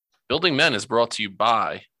Building Men is brought to you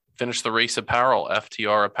by Finish the Race Apparel,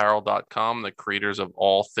 FTRapparel.com, the creators of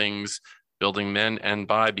all things Building Men, and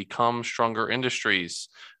by Become Stronger Industries,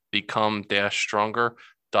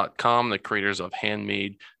 become-stronger.com, the creators of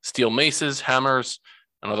handmade steel maces, hammers,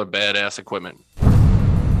 and other badass equipment.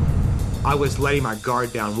 I was letting my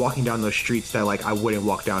guard down, walking down those streets that I wouldn't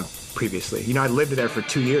walk down previously. I lived there for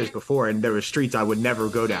 2 years before, and there were streets I would never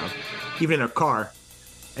go down, even in a car.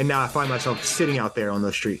 And now I find myself sitting out there on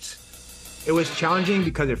those streets. It was challenging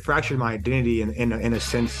because it fractured my identity in a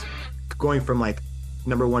sense, going from #1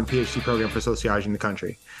 PhD program for sociology in the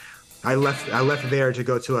country. I left there to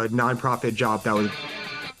go to a nonprofit job that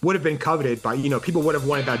would have been coveted by, people would have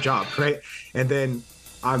wanted that job, right? And then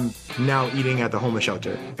I'm now eating at the homeless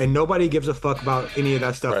shelter. And nobody gives a fuck about any of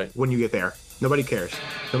that stuff when you get there. Nobody cares.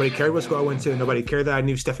 Nobody cared what school I went to. Nobody cared that I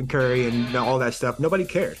knew Stephen Curry and all that stuff. Nobody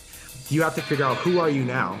cared. You have to figure out, who are you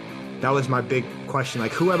now? That was my big question.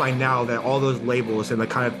 Who am I now that all those labels and the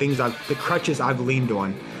kind of things the crutches I've leaned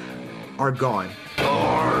on are gone?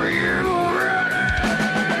 Are you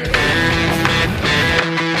ready?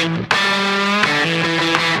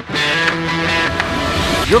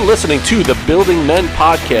 You're listening to the Building Men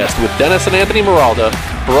podcast with Dennis and Anthony Miralda,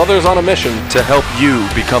 brothers on a mission to help you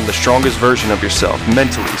become the strongest version of yourself,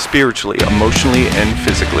 mentally, spiritually, emotionally, and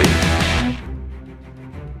physically.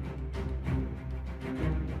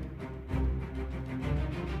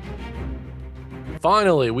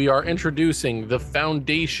 Finally, we are introducing The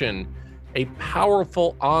Foundation, a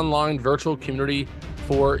powerful online virtual community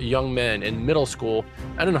for young men in middle school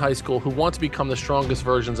and in high school who want to become the strongest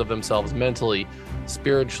versions of themselves mentally,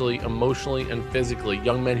 spiritually, emotionally, and physically.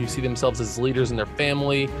 Young men who see themselves as leaders in their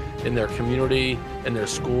family, in their community, in their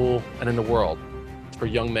school, and in the world. It's for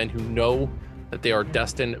young men who know that they are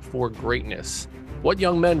destined for greatness. What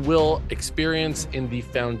young men will experience in The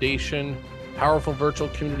Foundation powerful virtual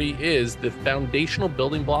community is the foundational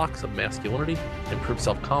building blocks of masculinity, improved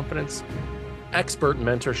self-confidence, expert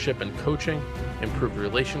mentorship and coaching, improved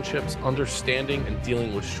relationships, understanding and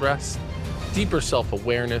dealing with stress, deeper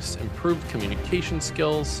self-awareness, improved communication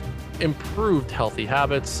skills, improved healthy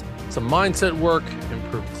habits, some mindset work,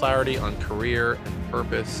 improved clarity on career and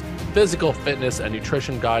purpose, physical fitness and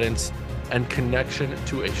nutrition guidance, and connection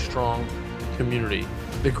to a strong community.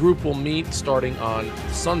 The group will meet starting on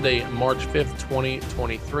Sunday, March 5th,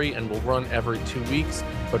 2023, and will run every 2 weeks.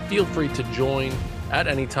 But feel free to join at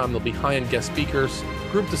any time. There'll be high-end guest speakers,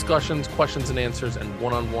 group discussions, questions and answers, and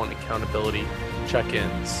one-on-one accountability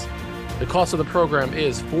check-ins. The cost of the program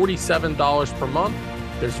is $47 per month.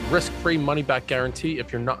 There's risk-free money-back guarantee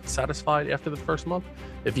if you're not satisfied after the first month.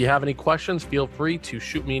 If you have any questions, feel free to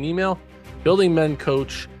shoot me an email,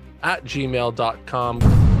 buildingmencoach@gmail.com.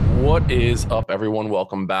 What is up, everyone?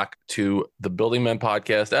 Welcome back to the Building Men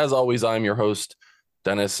podcast. As always, I'm your host,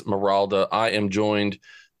 Dennis Miralda. I am joined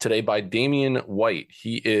today by Damian White.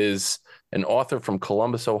 He is an author from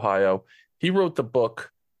Columbus, Ohio. He wrote the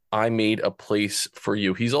book, I Made a Place for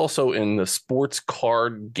You. He's also in the sports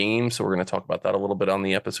card game, so we're going to talk about that a little bit on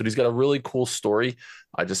the episode. He's got a really cool story.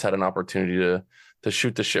 I just had an opportunity to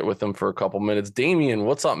shoot the shit with him for a couple minutes. Damian,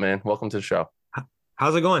 what's up, man? Welcome to the show.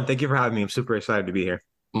 How's it going? Thank you for having me. I'm super excited to be here.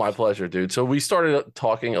 My pleasure, dude. So we started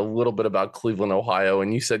talking a little bit about Cleveland, Ohio,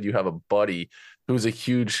 and you said you have a buddy who's a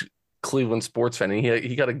huge Cleveland sports fan, and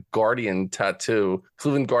he got a Cleveland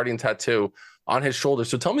Guardian tattoo on his shoulder.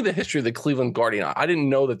 So tell me the history of the Cleveland Guardian. I didn't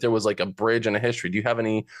know that there was a bridge and a history. Do you have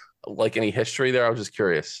any history there? I was just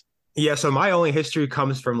curious. Yeah, so my only history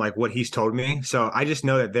comes from what he's told me. So I just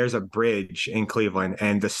know that there's a bridge in Cleveland,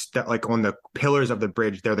 and on the pillars of the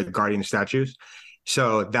bridge, they're the Guardian statues.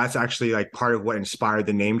 So that's actually part of what inspired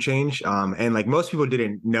the name change. And most people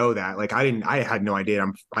didn't know that. I had no idea.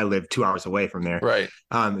 I live 2 hours away from there. Right.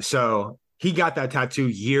 So he got that tattoo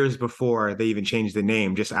years before they even changed the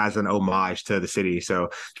name, just as an homage to the city. So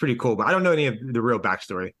it's pretty cool, but I don't know any of the real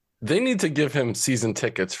backstory. They need to give him season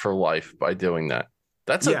tickets for life by doing that.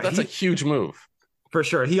 That's a huge move. For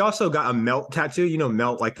sure. He also got a Melt tattoo,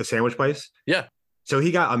 Melt, the sandwich place. Yeah. So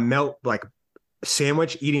he got a Melt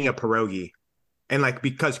sandwich eating a pierogi. And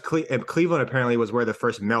because Cleveland apparently was where the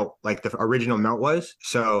first Melt, the original Melt was.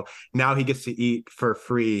 So now he gets to eat for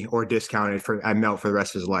free or discounted at Melt for the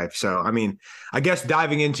rest of his life. So, I mean, I guess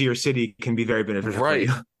diving into your city can be very beneficial. Right.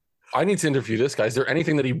 I need to interview this guy. Is there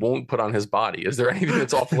anything that he won't put on his body? Is there anything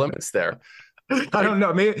that's off limits there? I don't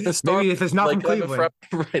know. Maybe if it's not from Cleveland.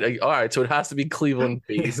 Right. All right. So it has to be Cleveland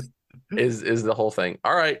based is the whole thing.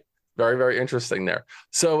 All right. Very, very interesting there.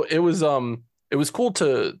 So it was cool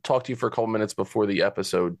to talk to you for a couple minutes before the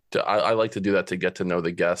episode. I like to do that to get to know the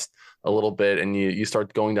guest a little bit. And you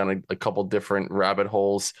start going down a couple different rabbit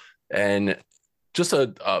holes. And just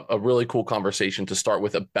a really cool conversation to start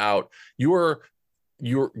with about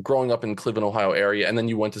you're growing up in Cleveland, Ohio area, and then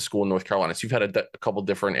you went to school in North Carolina. So you've had a couple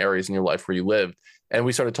different areas in your life where you lived. And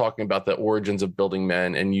we started talking about the origins of Building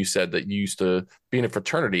Men. And you said that you used to be in a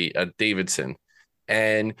fraternity at Davidson.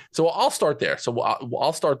 And so I'll start there. So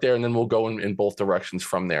I'll start there, and then we'll go in both directions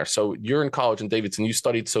from there. So you're in college in Davidson. You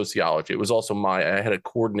studied sociology. It was also I had a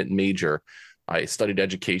coordinate major. I studied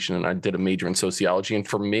education, and I did a major in sociology. And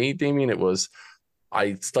for me, Damien,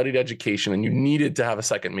 I studied education, and you needed to have a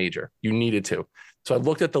second major. You needed to. So I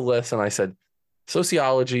looked at the list and I said,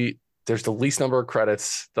 sociology, there's the least number of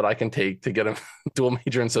credits that I can take to get a dual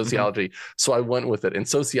major in sociology. Mm-hmm. So I went with it. And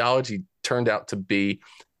sociology turned out to be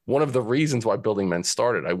one of the reasons why Building Men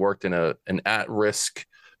started. I worked in an at-risk,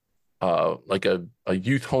 like a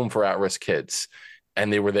youth home for at-risk kids.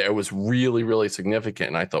 And they were there. It was really, really significant.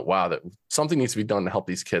 And I thought, wow, that something needs to be done to help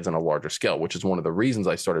these kids on a larger scale, which is one of the reasons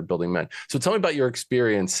I started Building Men. So tell me about your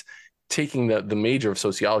experience taking the major of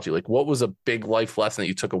sociology. Like, what was a big life lesson that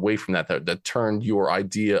you took away from that turned your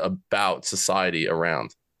idea about society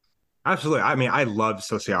around? Absolutely. I mean, I love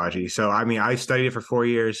sociology. So, I mean, I studied it for 4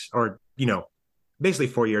 years, or, basically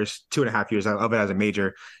 4 years, 2.5 years of it as a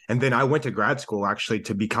major. And then I went to grad school actually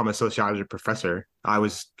to become a sociology professor. I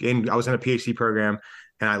was in a PhD program,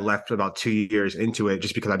 and I left about 2 years into it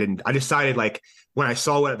just because I decided, like, when I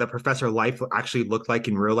saw what the professor life actually looked like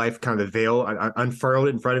in real life, kind of the veil unfurled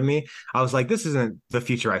in front of me, I was like, this isn't the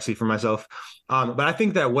future I see for myself. But I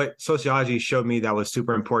think that what sociology showed me that was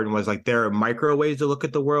super important was, like, there are micro ways to look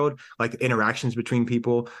at the world, like interactions between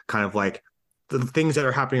people, kind of like the things that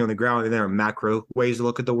are happening on the ground, and there are macro ways to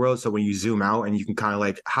look at the world. So when you zoom out and you can kind of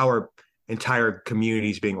like, how are entire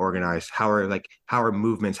communities being organized? How are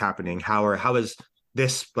movements happening? How is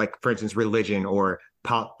this, like, for instance, religion or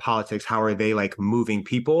politics, how are they like moving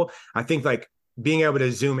people? I think like being able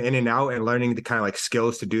to zoom in and out and learning the kind of like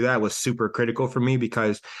skills to do that was super critical for me,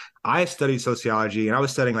 because I studied sociology and I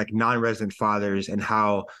was studying like non-resident fathers and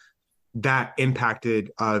how that impacted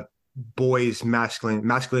boys'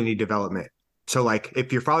 masculinity development. So like,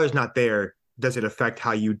 if your father's not there, does it affect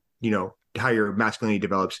how how your masculinity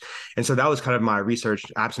develops? And so that was kind of my research,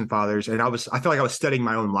 absent fathers. And I felt like I was studying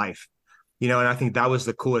my own life, and I think that was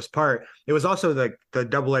the coolest part. It was also the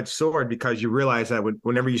double-edged sword, because you realize that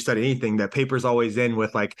whenever you study anything, that paper's always in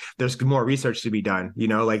with like, there's more research to be done,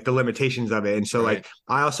 like the limitations of it. And so like,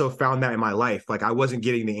 I also found that in my life, like I wasn't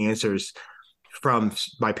getting the answers from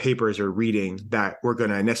my papers or reading that were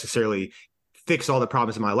going to necessarily fix all the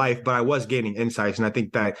problems in my life, but I was gaining insights. And I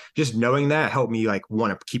think that just knowing that helped me like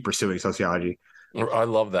want to keep pursuing sociology. I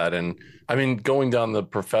love that. And I mean, going down the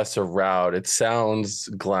professor route, it sounds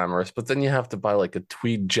glamorous, but then you have to buy like a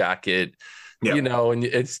tweed jacket, and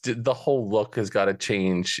it's the whole look has got to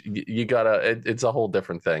change. It's a whole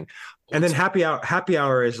different thing. And then happy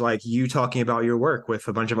hour is like you talking about your work with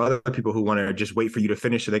a bunch of other people who want to just wait for you to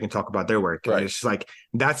finish so they can talk about their work. Right. And it's like,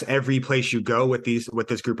 that's every place you go with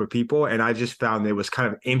this group of people. And I just found it was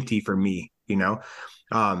kind of empty for me,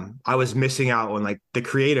 I was missing out on like the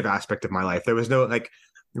creative aspect of my life. There was no like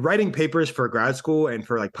writing papers for grad school and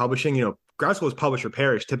for like publishing, grad school is publish or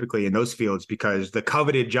perish typically in those fields, because the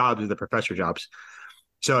coveted jobs are the professor jobs.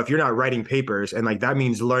 So if you're not writing papers, and like that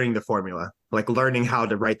means learning the formula, like learning how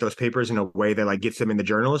to write those papers in a way that like gets them in the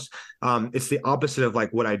journals. It's the opposite of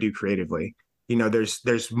like what I do creatively. There's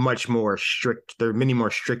there are many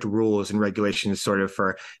more strict rules and regulations sort of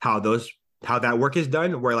for how that work is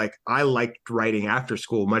done, where like I liked writing after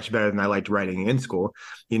school much better than I liked writing in school,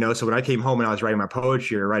 so when I came home and I was writing my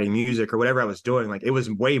poetry or writing music or whatever I was doing, like it was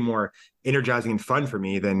way more energizing and fun for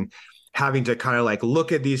me than having to kind of like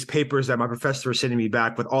look at these papers that my professor was sending me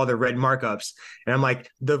back with all the red markups. And I'm like,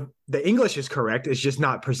 the English is correct. It's just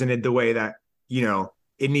not presented the way that,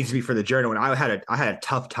 it needs to be for the journal. And I had a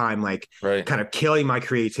tough time, like kind of killing my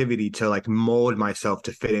creativity to like mold myself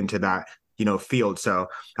to fit into that, field. So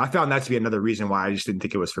I found that to be another reason why I just didn't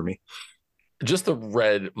think it was for me. Just the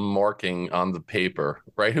red marking on the paper,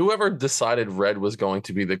 right? Whoever decided red was going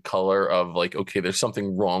to be the color of like, okay, there's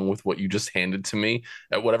something wrong with what you just handed to me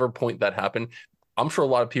at whatever point that happened. I'm sure a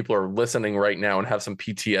lot of people are listening right now and have some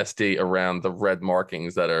PTSD around the red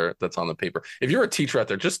markings that's on the paper. If you're a teacher out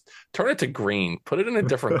there, just turn it to green, put it in a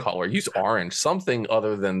different color, use orange, something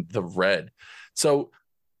other than the red. So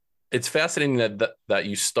it's fascinating that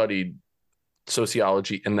you studied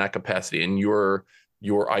sociology in that capacity, and your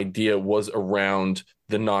idea was around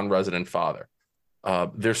the non-resident father.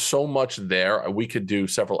 There's so much there. We could do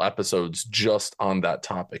several episodes just on that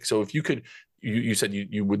topic. So if you could, you said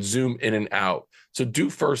you would zoom in and out. So do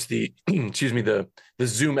first the, the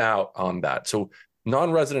zoom out on that. So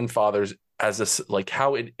non-resident fathers, like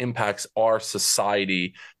how it impacts our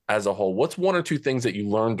society as a whole. What's one or two things that you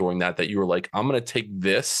learned during that you were like, I'm going to take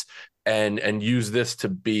this and use this to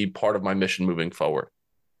be part of my mission moving forward?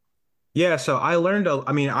 Yeah, so I learned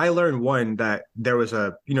one that there was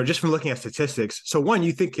just from looking at statistics. So one,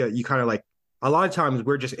 you think you kind of like a lot of times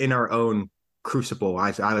we're just in our own crucible,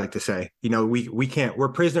 as I like to say. We're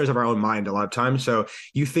prisoners of our own mind a lot of times. So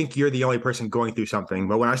you think you're the only person going through something.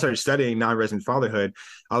 But when I started studying non-resident fatherhood,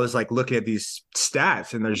 I was like looking at these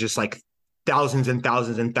stats, and there's just like thousands and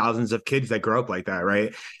thousands and thousands of kids that grow up like that,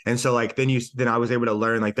 right? And so like then I was able to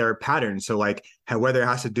learn like there are patterns. So like whether it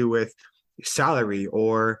has to do with salary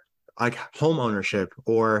or like home ownership,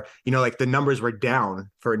 or like the numbers were down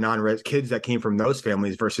for non-res kids that came from those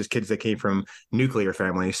families versus kids that came from nuclear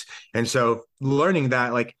families. And so learning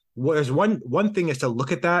that, like, there's one thing is to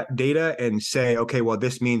look at that data and say, okay, well,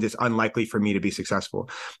 this means it's unlikely for me to be successful.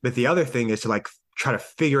 But the other thing is to like try to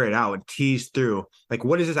figure it out and tease through, like,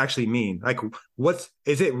 what does this actually mean? Like,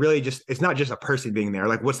 is it really just, it's not just a person being there.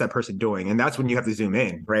 Like, what's that person doing? And that's when you have to zoom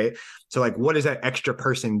in, right? So like, what is that extra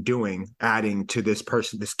person doing, adding to this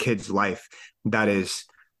kid's life that is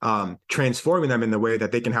transforming them in the way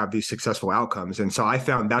that they can have these successful outcomes? And so I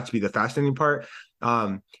found that to be the fascinating part.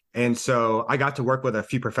 And so I got to work with a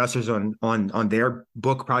few professors on their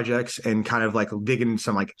book projects and kind of like dig into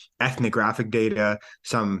some like ethnographic data,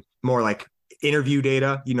 some more like interview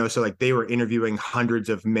data, so like they were interviewing hundreds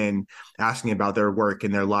of men, asking about their work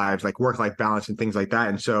and their lives, like work-life balance and things like that.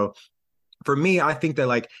 And so for me, I think that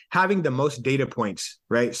like having the most data points,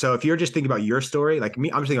 right? So if you're just thinking about your story, like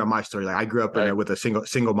me, I'm just thinking about my story. Like I grew up with a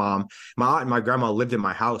single mom. My aunt and my grandma lived in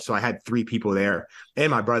my house, so I had three people there,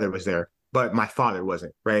 and my brother was there, but my father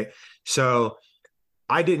wasn't, right? So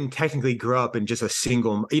I didn't technically grow up in just a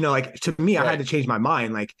single, like to me, I had to change my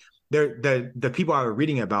mind. Like the people I was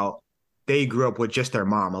reading about, they grew up with just their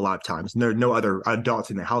mom a lot of times, and there are no other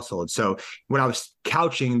adults in the household. So when I was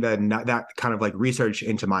couching that kind of like research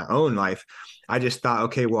into my own life, I just thought,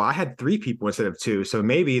 okay, well, I had three people instead of two. So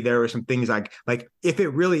maybe there were some things like if it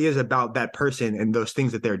really is about that person and those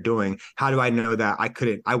things that they're doing, how do I know that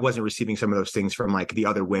I wasn't receiving some of those things from like the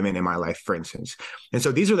other women in my life, for instance? And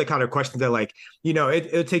so these are the kind of questions that like,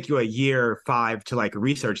 it'll take you a year or 5 to like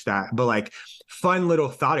research that, but like fun little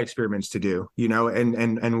thought experiments to do,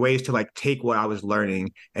 and ways to like take what I was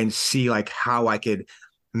learning and see like how I could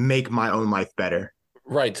make my own life better.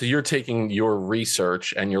 Right. So you're taking your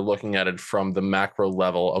research and you're looking at it from the macro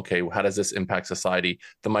level. Okay, how does this impact society?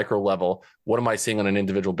 The micro level, what am I seeing on an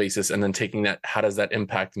individual basis? And then taking that, how does that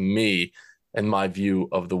impact me and my view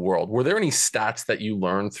of the world? Were there any stats that you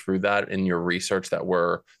learned through that in your research that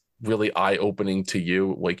were really eye-opening to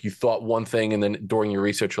you? Like you thought one thing and then during your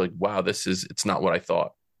research, you're like, wow, it's not what I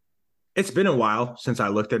thought. It's been a while since I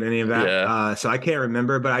looked at any of that. Yeah. So I can't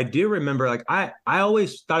remember, but I do remember, like, I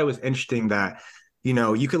always thought it was interesting that,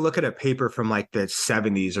 you could look at a paper from like the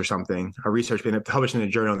 70s or something, a research been published in a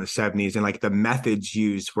journal in the 70s, and like the methods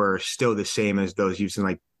used were still the same as those used in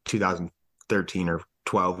like 2013 or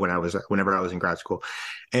 12 whenever I was in grad school.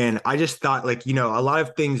 And I just thought, like, a lot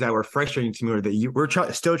of things that were frustrating to me were that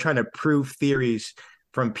we're still trying to prove theories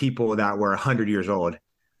from people that were 100 years old.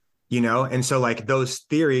 And so like those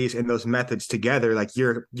theories and those methods together, like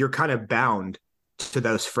you're kind of bound to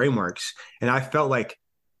those frameworks. And I felt like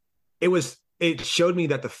it showed me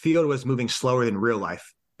that the field was moving slower than real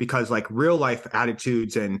life, because like real life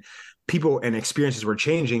attitudes and people and experiences were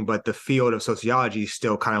changing, but the field of sociology is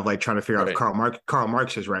still kind of like trying to figure out if Karl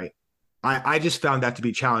Marx is right. I just found that to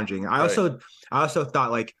be challenging. I also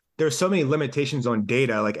thought like there's so many limitations on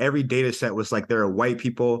data. Like every data set was like, there are white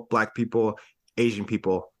people, Black people, Asian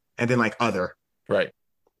people, and then like other. Right.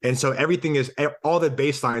 And so all the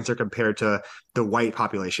baselines are compared to the white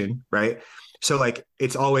population. Right. So like,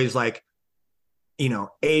 it's always like,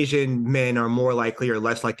 Asian men are more likely or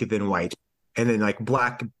less likely than white. And then like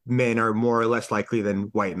Black men are more or less likely than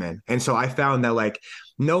white men. And so I found that like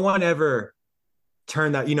no one ever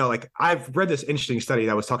turned that, like I've read this interesting study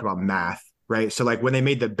that was talking about math, right? So like when they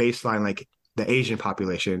made the baseline, like the Asian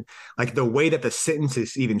population, like the way that the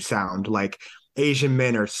sentences even sound, like Asian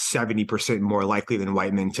men are 70% more likely than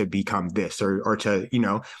white men to become this or to,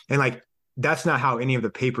 and like, that's not how any of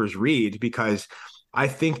the papers read, because I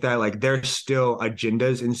think that like there's still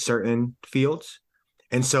agendas in certain fields.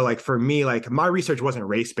 And so like for me, like my research wasn't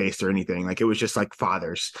race-based or anything, like it was just like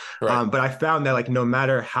fathers. Right. But I found that like no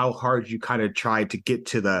matter how hard you kind of tried to get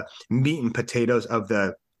to the meat and potatoes of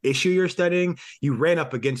the issue you're studying, you ran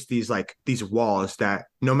up against these walls that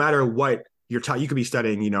no matter what you're taught, you could be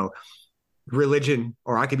studying, religion,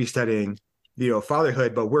 or I could be studying,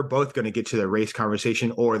 fatherhood, but we're both going to get to the race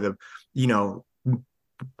conversation or the,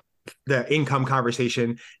 the income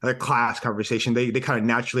conversation, the class conversation, they kind of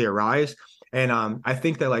naturally arise. And I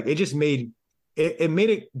think that like it just made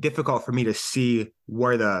it difficult for me to see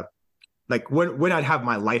where the like when I'd have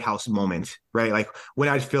my lighthouse moment, right? Like when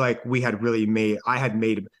I'd feel like I had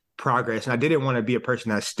made progress, and I didn't want to be a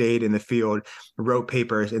person that stayed in the field, wrote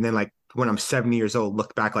papers, and then like when I'm 70 years old,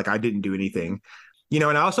 look back like I didn't do anything, and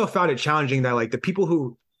I also found it challenging that like the people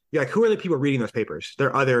who like who are the people reading those papers?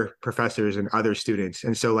 They're other professors and other students,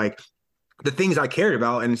 and so like the things I cared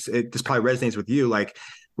about, and this probably resonates with you, like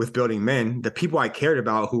with Building Men, the people I cared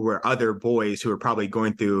about who were other boys who were probably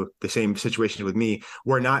going through the same situations with me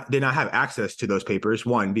did not have access to those papers.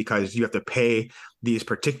 One, because you have to pay these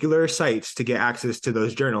particular sites to get access to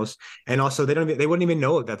those journals. And also they wouldn't even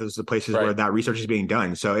know that those are the places where that research is being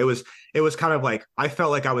done. So it was kind of like, I felt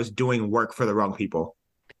like I was doing work for the wrong people.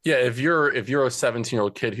 Yeah. If you're a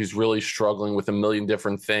 17-year-old kid who's really struggling with a million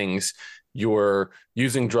different things, you're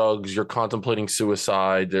using drugs, you're contemplating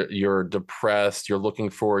suicide, you're depressed, you're looking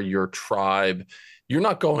for your tribe, you're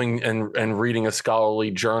not going and reading a scholarly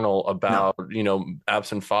journal about,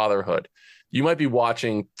 absent fatherhood. You might be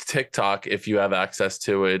watching TikTok if you have access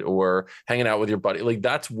to it, or hanging out with your buddy. Like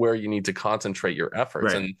that's where you need to concentrate your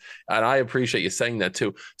efforts. Right. And I appreciate you saying that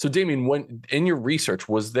too. So Damien, when in your research,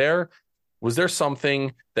 was there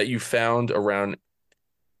something that you found around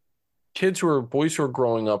boys who are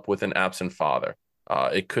growing up with an absent father?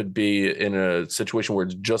 It could be in a situation where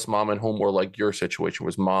it's just mom at home, or like your situation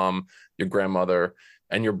was mom, your grandmother,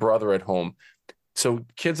 and your brother at home. So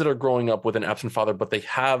kids that are growing up with an absent father, but they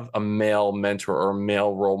have a male mentor or a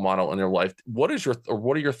male role model in their life. What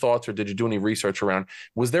are your thoughts, or did you do any research around?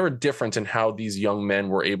 Was there a difference in how these young men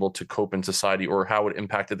were able to cope in society, or how it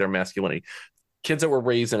impacted their masculinity? Kids that were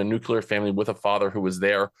raised in a nuclear family with a father who was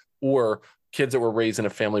there, or kids that were raised in a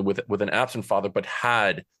family with an absent father but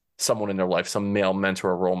had someone in their life, some male mentor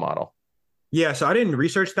or role model? Yeah, so I didn't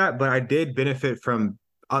research that, but I did benefit from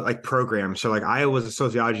like programs. So like I was a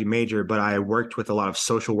sociology major, but I worked with a lot of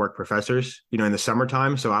social work professors, in the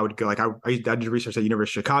summertime. So I would go I did research at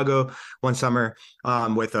University of Chicago one summer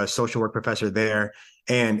with a social work professor there.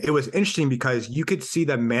 And it was interesting because you could see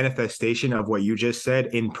the manifestation of what you just said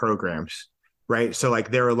in programs, right? So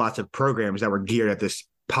like there were lots of programs that were geared at this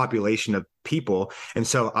population of people. And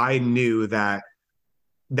so I knew that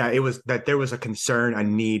there was a concern, a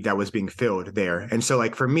need that was being filled there. And so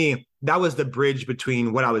like for me, that was the bridge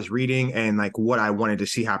between what I was reading and like what I wanted to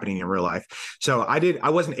see happening in real life. So I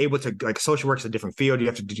wasn't able to, like, social work's a different field. You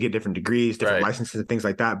have to get different degrees, different licenses and things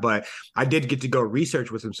like that. But I did get to go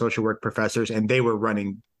research with some social work professors, and they were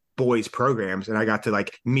running boys programs, and I got to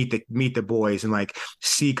like meet the boys and like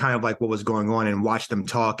see kind of like what was going on and watch them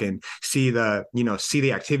talk and see the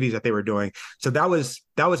activities that they were doing. So that was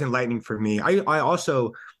enlightening for me. I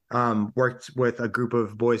also worked with a group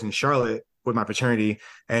of boys in Charlotte with my fraternity,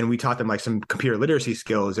 and we taught them like some computer literacy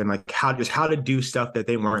skills and like how to do stuff that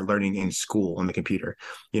they weren't learning in school on the computer,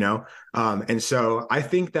 and so I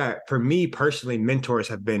think that for me personally, mentors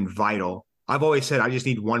have been vital. I've always said I just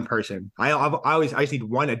need one person. I just need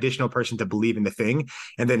one additional person to believe in the thing,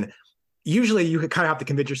 and then usually you kind of have to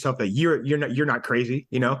convince yourself that you're not crazy,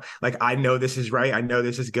 like I know this is right, I know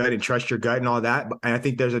this is good, and trust your gut and all that. And I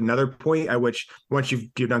think there's another point at which once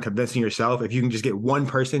you've done convincing yourself, if you can just get one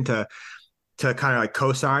person to kind of like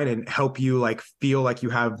co-sign and help you like feel like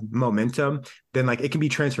you have momentum, then like it can be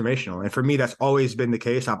transformational. And for me, that's always been the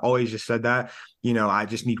case. I've always just said that, I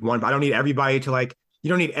just need one, but I don't need everybody to like, you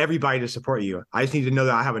don't need everybody to support you. I just need to know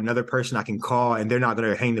that I have another person I can call, and they're not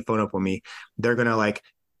going to hang the phone up on me. They're going to like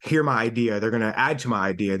hear my idea. They're going to add to my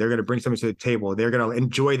idea. They're going to bring something to the table. They're going to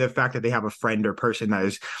enjoy the fact that they have a friend or person that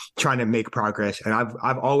is trying to make progress. And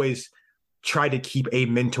I've always tried to keep a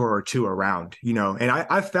mentor or two around, and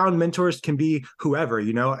I've found mentors can be whoever,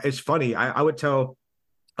 it's funny. I would tell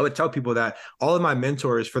people that all of my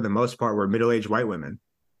mentors for the most part were middle-aged white women,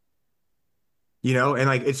 and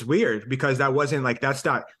like, it's weird because that wasn't like, that's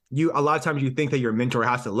not you. A lot of times you think that your mentor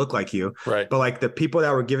has to look like you, right? But like the people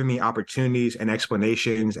that were giving me opportunities and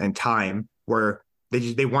explanations and time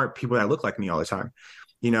they weren't people that look like me all the time,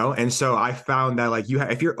 And so I found that like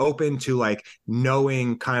if you're open to like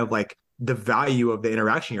knowing kind of like the value of the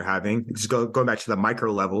interaction you're having, just going back to the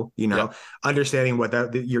micro level, understanding what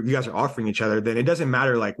you guys are offering each other, then it doesn't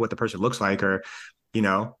matter like what the person looks like or,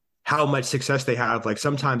 how much success they have. Like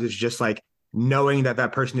sometimes it's just like knowing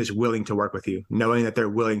that person is willing to work with you, knowing that they're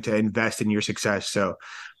willing to invest in your success. So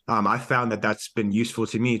I found that that's been useful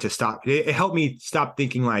to me to stop. It helped me stop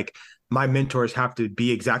thinking like my mentors have to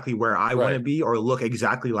be exactly where I want to be or look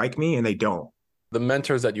exactly like me, and they don't. The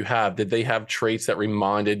mentors that you have, did they have traits that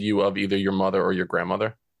reminded you of either your mother or your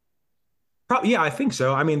grandmother? Probably, yeah, I think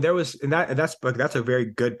so. I mean, there was, and that's a very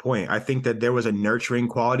good point. I think that there was a nurturing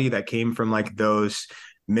quality that came from like those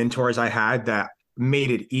mentors I had that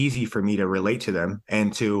made it easy for me to relate to them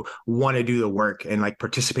and to want to do the work and like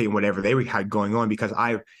participate in whatever they had going on, because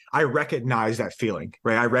I recognize that feeling,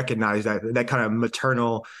 right? I recognize that kind of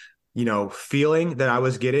maternal, feeling that I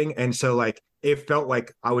was getting. And so like it felt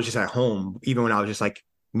like I was just at home, even when I was just like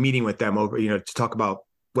meeting with them over, to talk about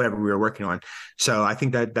whatever we were working on. So I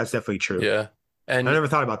think that that's definitely true. Yeah. And I never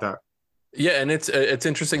thought about that. Yeah, and it's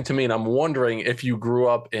interesting to me, and I'm wondering if you grew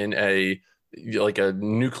up in a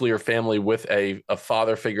nuclear family with a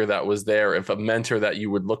father figure that was there, if a mentor that you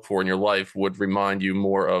would look for in your life would remind you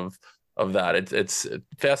more of that. It's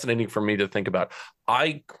fascinating for me to think about.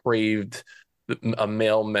 I craved a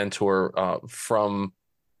male mentor from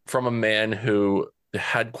a man who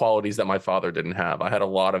had qualities that my father didn't have. I had a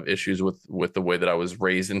lot of issues with the way that I was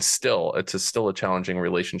raised, and it's still a challenging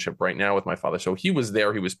relationship right now with my father. So he was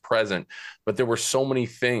there, he was present, but there were so many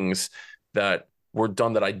things that were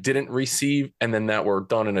done that I didn't receive, and then that were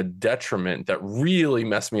done in a detriment that really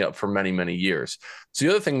messed me up for many, many years. So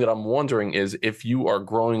the other thing that I'm wondering is if you are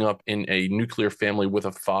growing up in a nuclear family with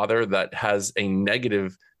a father that has a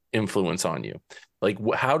negative influence on you, like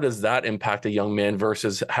how does that impact a young man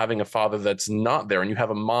versus having a father that's not there, and you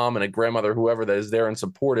have a mom and a grandmother, whoever that is there and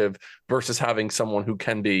supportive, versus having someone who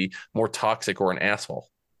can be more toxic or an asshole?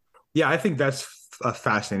 Yeah, I think that's a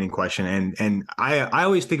fascinating question. And I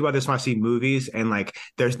always think about this when I see movies, and like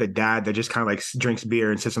there's the dad that just kind of like drinks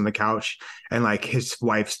beer and sits on the couch, and like his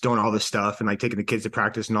wife's doing all this stuff and like taking the kids to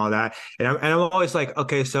practice and all that. And I'm always like,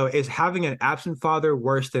 okay, so is having an absent father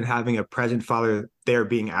worse than having a present father there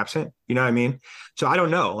being absent? You know what I mean? So I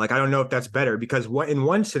don't know. Like, I don't know if that's better, because in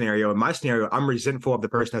my scenario, I'm resentful of the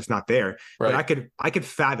person that's not there. Right. But I could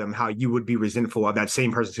fathom how you would be resentful of that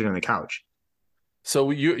same person sitting on the couch.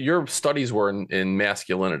 So your studies were in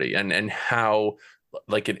masculinity and how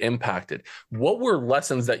like it impacted. What were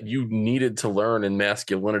lessons that you needed to learn in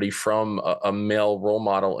masculinity from a male role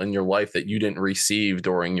model in your life that you didn't receive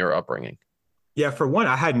during your upbringing? Yeah, for one,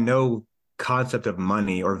 I had no concept of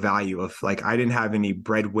money or value of like, I didn't have any of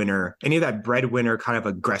that breadwinner kind of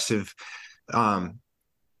aggressive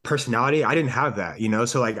personality. I didn't have that,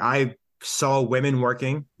 So like I saw women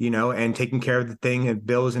working, and taking care of the thing and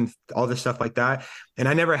bills and all this stuff like that. And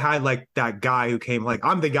I never had like that guy who came like,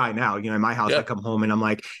 I'm the guy now, in my house. I come home and I'm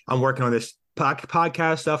like, I'm working on this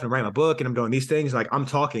podcast stuff and writing a book and I'm doing these things. Like I'm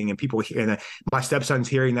talking and people hear that, my stepson's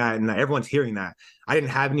hearing that and everyone's hearing that. I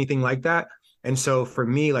didn't have anything like that. And so for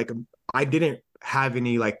me, like I didn't have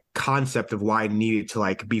any like concept of why I needed to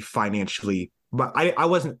like be financially, but I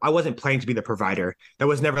wasn't planning to be the provider. That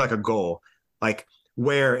was never like a goal. Like,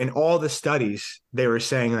 where in all the studies they were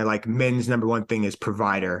saying that like men's number one thing is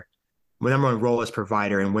provider, number one role is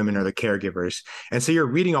provider, and women are the caregivers. And so you're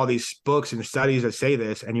reading all these books and studies that say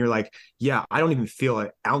this, and you're like, yeah, I don't even feel an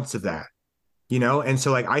ounce of that, And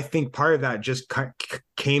so like I think part of that just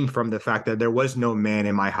came from the fact that there was no man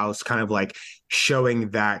in my house kind of like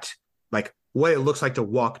showing that like what it looks like to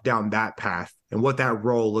walk down that path and what that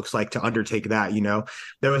role looks like to undertake that,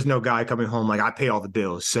 There was no guy coming home like, I pay all the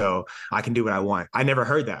bills, so I can do what I want. I never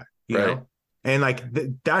heard that, you know? And like,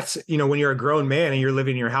 that's, when you're a grown man and you're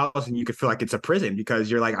living in your house and you could feel like it's a prison because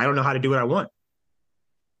you're like, I don't know how to do what I want.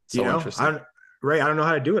 Interesting. I don't know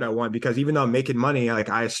how to do what I want, because even though I'm making money, like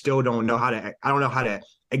I still don't know how to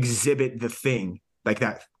exhibit the thing. Like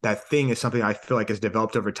that thing is something I feel like has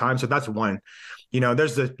developed over time. So that's one.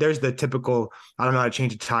 There's the typical, I don't know how to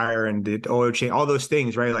change a tire and the oil change, all those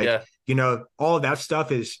things, right? Like, all of that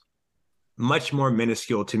stuff is much more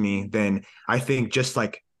minuscule to me than I think. Just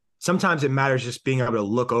like sometimes it matters just being able to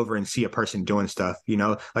look over and see a person doing stuff,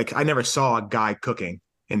 like I never saw a guy cooking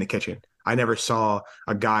in the kitchen. I never saw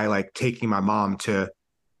a guy like taking my mom to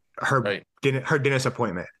her dentist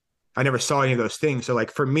appointment. I never saw any of those things. So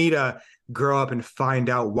like for me to grow up and find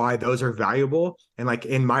out why those are valuable, and like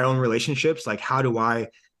in my own relationships, like how do I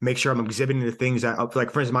make sure I'm exhibiting the things that,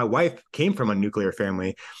 like for instance, my wife came from a nuclear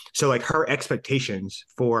family. So like her expectations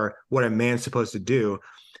for what a man's supposed to do,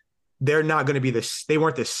 they're not going to be they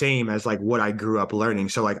weren't the same as like what I grew up learning.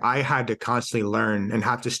 So like I had to constantly learn and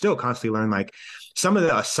have to still constantly learn, like some of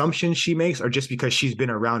the assumptions she makes are just because she's been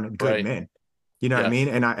around good men. You know what I mean?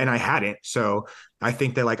 And I hadn't. So I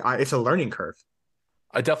think that like it's a learning curve.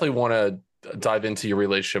 I definitely want to dive into your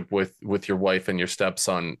relationship with your wife and your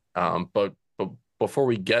stepson. But before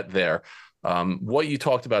we get there, what you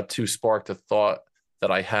talked about too sparked a thought that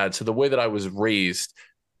I had. So the way that I was raised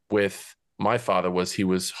with my father was he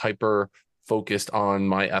was hyper focused on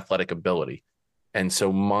my athletic ability. And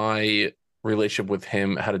so my relationship with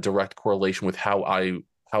him had a direct correlation with how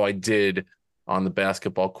I did on the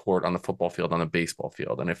basketball court, on the football field, on the baseball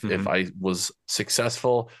field. And if I was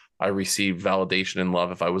successful, I received validation and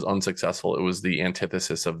love. If I was unsuccessful, it was the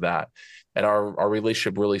antithesis of that. And our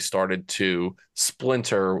relationship really started to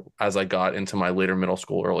splinter as I got into my later middle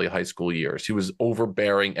school, early high school years. He was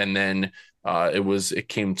overbearing, and then it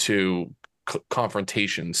came to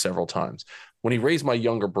confrontation several times. When he raised my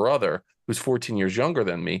younger brother, who's 14 years younger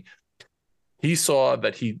than me, he saw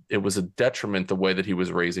that it was a detriment the way that he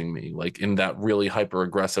was raising me, like in that really hyper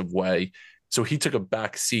aggressive way. So he took a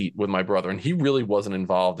back seat with my brother, and he really wasn't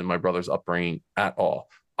involved in my brother's upbringing at all.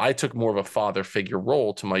 I took more of a father figure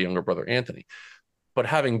role to my younger brother, Anthony. But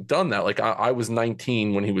having done that, like I was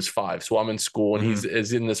 19 when he was 5. So I'm in school, and he's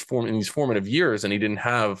in these formative years, and he didn't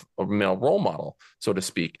have a male role model, so to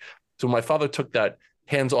speak. So my father took that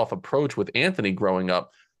hands-off approach with Anthony growing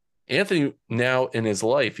up. Anthony, now in his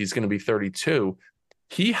life, he's going to be 32.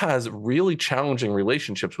 He has really challenging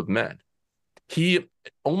relationships with men. He's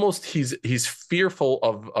fearful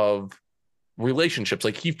of relationships.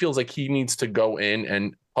 Like, he feels like he needs to go in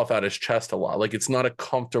and puff out his chest a lot. Like, it's not a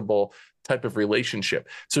comfortable type of relationship.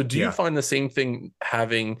 So do you find the same thing,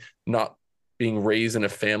 having not being raised in a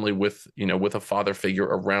family with a father figure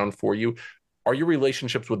around for you? Are your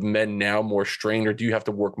relationships with men now more strained, or do you have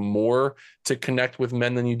to work more to connect with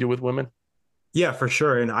men than you do with women? Yeah, for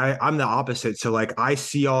sure. And I'm the opposite. So like, I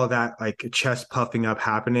see all that like chest puffing up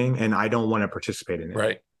happening, and I don't want to participate in it.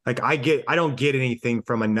 Right. Like, I don't get anything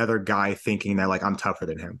from another guy thinking that like I'm tougher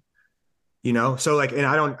than him. So like, and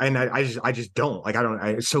I just don't like,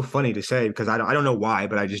 it's so funny to say, because I don't know why,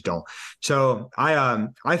 but I just don't. So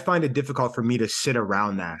I find it difficult for me to sit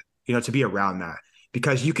around that, to be around that,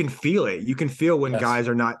 because you can feel it. You can feel when guys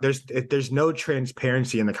are not, there's no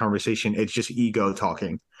transparency in the conversation. It's just ego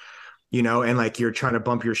talking, and like, you're trying to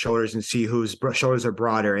bump your shoulders and see whose shoulders are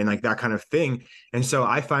broader and like that kind of thing. And so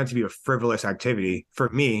I find it to be a frivolous activity for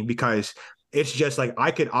me, because it's just like,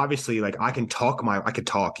 I could obviously, like, I could talk, I could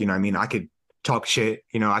talk shit,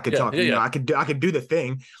 I could talk, I could do the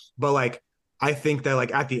thing. But like, I think that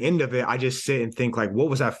like at the end of it, I just sit and think like, what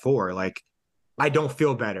was that for? Like, I don't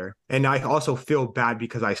feel better. And I also feel bad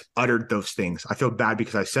because I uttered those things. I feel bad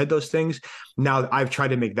because I said those things. Now I've tried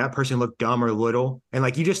to make that person look dumb or little. And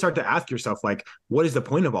like, you just start to ask yourself, like, what is the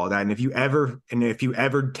point of all that? And if you ever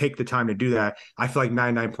take the time to do that, I feel like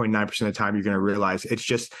 99.9% of the time, you're going to realize it's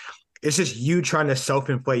just you trying to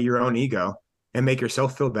self-inflate your own ego and make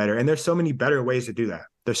yourself feel better. And there's so many better ways to do that.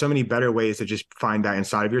 There's so many better ways to just find that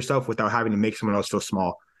inside of yourself without having to make someone else feel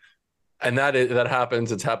small. And that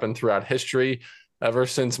happens. It's happened throughout history. Ever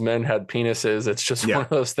since men had penises, it's just one of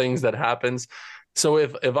those things that happens. So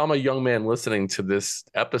if I'm a young man listening to this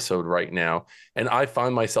episode right now, and I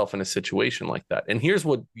find myself in a situation like that, and here's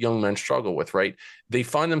what young men struggle with, right? They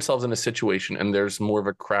find themselves in a situation, and there's more of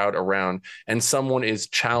a crowd around, and someone is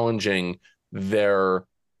challenging their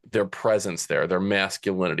presence there, their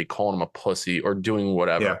masculinity, calling them a pussy or doing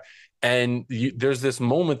whatever. Yeah. And there's this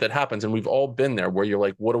moment that happens, and we've all been there, where you're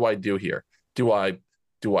like, what do I do here? Do I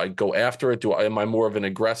go after it? Am I more of an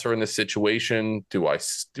aggressor in this situation? Do I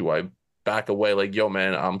back away, like, yo,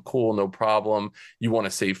 man, I'm cool, no problem? You want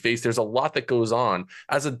to save face? There's a lot that goes on.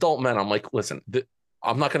 As adult men, I'm like, listen,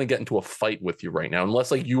 I'm not going to get into a fight with you right now, unless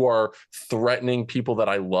like you are threatening people that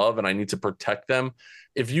I love and I need to protect them.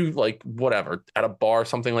 If you like, whatever, at a bar,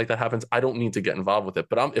 something like that happens, I don't need to get involved with it.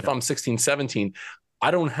 But if I'm 16, 17, I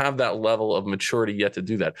don't have that level of maturity yet to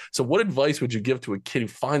do that. So what advice would you give to a kid who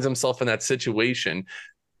finds himself in that situation?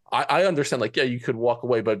 I understand, like, yeah, you could walk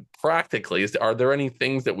away, but practically, are there any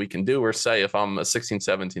things that we can do or say if I'm a 16,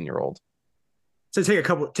 17-year-old? So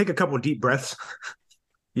take a couple deep breaths,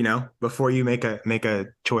 before you make a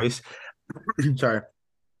choice. Sorry.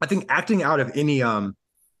 I think acting out of any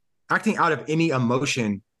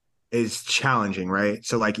emotion is challenging, right?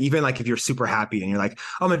 So like, even like if you're super happy and you're like,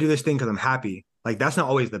 I'm gonna do this thing because I'm happy, like, that's not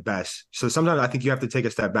always the best. So sometimes I think you have to take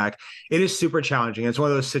a step back. It is super challenging. It's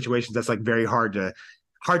one of those situations that's like very hard to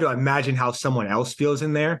imagine how someone else feels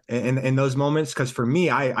in there in those moments. Cause for me,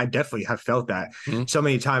 I definitely have felt that so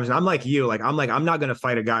many times. And I'm like you, like, I'm not going to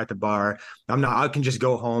fight a guy at the bar. I can just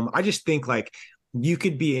go home. I just think like you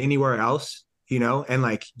could be anywhere else, and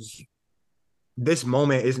like this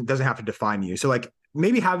moment doesn't have to define you. So like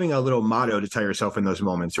maybe having a little motto to tell yourself in those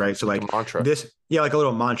moments, right? So like mantra. Like a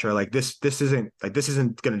little mantra, like this isn't going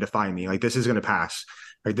to define me. Like, this is going to pass.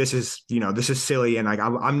 Like, this is silly. And like,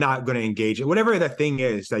 I'm not going to engage it, whatever that thing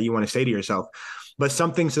is that you want to say to yourself, but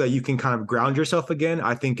something so that you can kind of ground yourself again,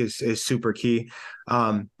 I think is super key.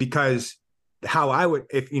 Because how I would,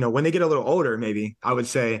 if, when they get a little older, maybe I would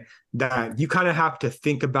say that you kind of have to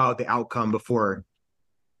think about the outcome before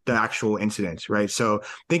the actual incidents, right? So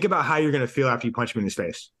think about how you're going to feel after you punch him in his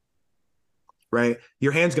face, right?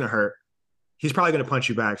 Your hand's going to hurt. He's probably going to punch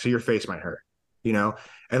you back, so your face might hurt, you know?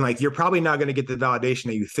 And like, you're probably not going to get the validation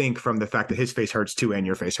that you think from the fact that his face hurts too and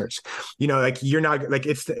your face hurts. You know, like you're not like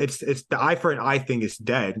it's the eye for an eye thing is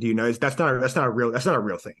dead. You know, that's not a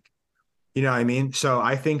real thing. You know what I mean? So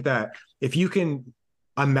I think that if you can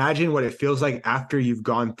imagine what it feels like after you've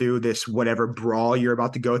gone through this whatever brawl you're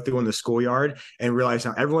about to go through in the schoolyard and realize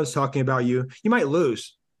now everyone's talking about you, you might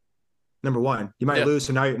lose. Number one, you might lose.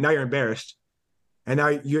 So now you're embarrassed. And now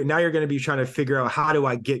you're going to be trying to figure out, how do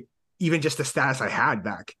I get even just the status I had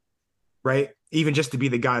back, right? Even just to be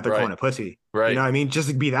the guy that they're calling a pussy, right? You know what I mean? Just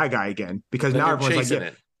to be that guy again, because now everyone's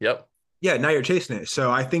like, yeah, now you're chasing it.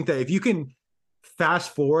 So I think that if you can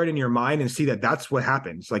fast forward in your mind and see that that's what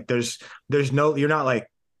happens, like there's no, you're not like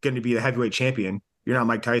going to be the heavyweight champion. You're not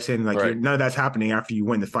Mike Tyson. Like none of that's happening after you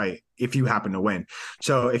win the fight, if you happen to win.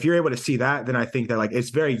 So if you're able to see that, then I think that like it's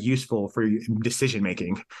very useful for decision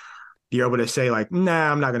making. You're able to say like,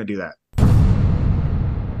 nah, I'm not going to do that.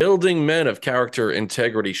 Building men of character,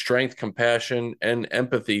 integrity, strength, compassion, and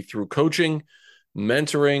empathy through coaching,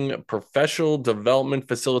 mentoring, professional development,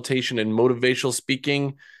 facilitation, and motivational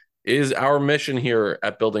speaking is our mission here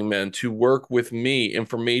at Building Men. To work with me,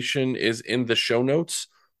 information is in the show notes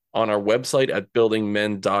on our website at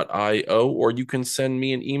buildingmen.io, or you can send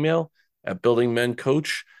me an email at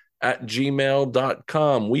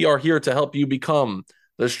buildingmencoach@gmail.com. We are here to help you become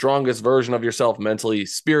the strongest version of yourself mentally,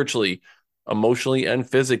 spiritually, emotionally, and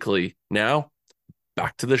physically. Now,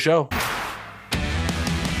 back to the show.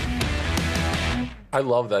 I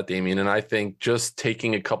love that, Damien. And I think just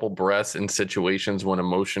taking a couple breaths in situations when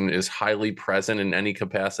emotion is highly present in any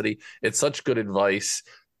capacity, it's such good advice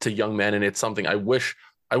to young men. And it's something I wish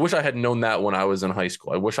I had known that when I was in high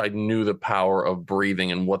school. I wish I knew the power of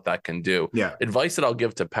breathing and what that can do. Yeah. Advice that I'll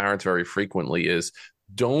give to parents very frequently is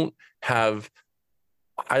don't have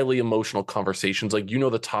highly emotional conversations. Like,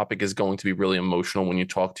 the topic is going to be really emotional when you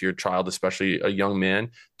talk to your child, especially a young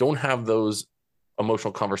man. Don't have those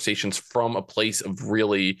emotional conversations from a place of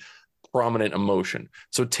really prominent emotion.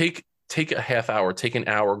 So take a half hour, take an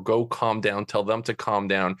hour, go calm down, tell them to calm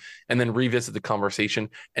down, and then revisit the conversation.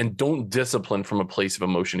 And don't discipline from a place of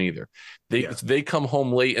emotion either. They come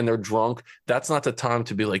home late and they're drunk. That's not the time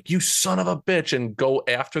to be like, you son of a bitch, and go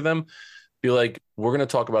after them. Be like, we're going to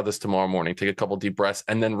talk about this tomorrow morning. Take a couple deep breaths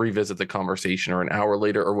and then revisit the conversation, or an hour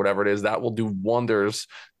later, or whatever it is. That will do wonders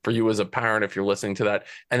for you as a parent if you're listening to that.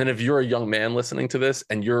 And then if you're a young man listening to this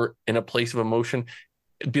and you're in a place of emotion,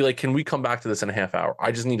 be like, can we come back to this in a half hour?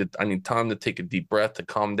 I need time to take a deep breath, to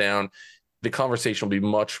calm down. The conversation will be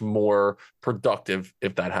much more productive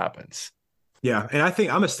if that happens. Yeah. And I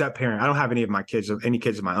think I'm a step parent. I don't have any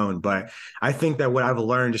kids of my own, but I think that what I've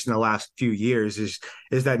learned just in the last few years is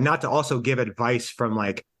that not to also give advice from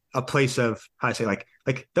like a place of, how I say, like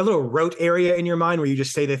the little rote area in your mind where you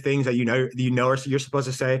just say the things that you're supposed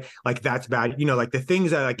to say, like that's bad. Like the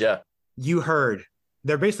things that you heard,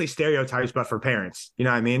 they're basically stereotypes, but for parents, you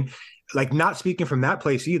know what I mean? Like, not speaking from that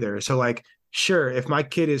place either. So like, sure, if my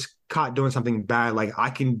kid is caught doing something bad, like I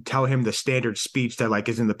can tell him the standard speech that like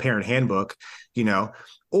is in the parent handbook,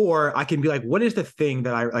 or I can be like, what is the thing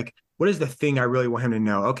I really want him to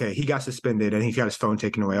know? Okay, he got suspended and he got his phone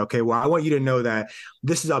taken away. Okay, well, I want you to know that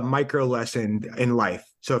this is a micro lesson in life.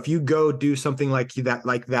 So if you go do something like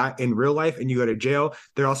that in real life and you go to jail,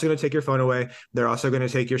 they're also going to take your phone away. They're also going to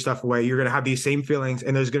take your stuff away. You're going to have these same feelings,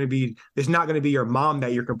 and there's not going to be your mom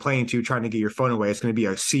that you're complaining to trying to get your phone away. It's going to be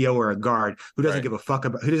a CO or a guard who doesn't give a fuck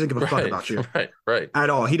about you at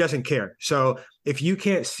all. He doesn't care. So if you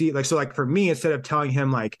can't see, like for me, instead of telling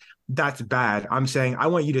him like that's bad, I'm saying I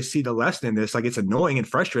want you to see the lesson in this. Like, it's annoying and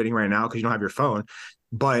frustrating right now because you don't have your phone,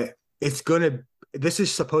 but this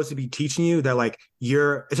is supposed to be teaching you that like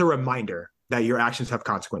it's a reminder that your actions have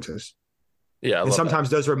consequences. Yeah. And sometimes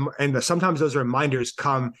those reminders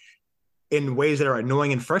come in ways that are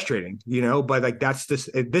annoying and frustrating, but like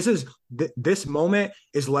this moment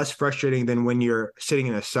is less frustrating than when you're sitting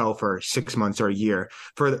in a cell for 6 months or a year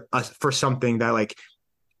for something that like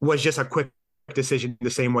was just a quick decision,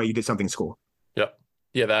 the same way you did something in school. Yep.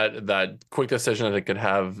 Yeah, that quick decision that could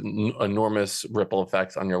have enormous ripple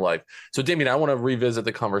effects on your life. So, Damien, I want to revisit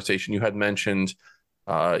the conversation. You had mentioned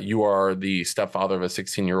you are the stepfather of a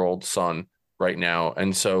 16-year-old son right now,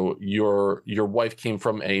 and so your wife came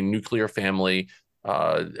from a nuclear family,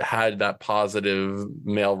 had that positive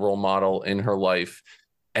male role model in her life,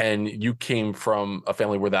 and you came from a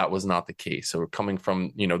family where that was not the case. So, coming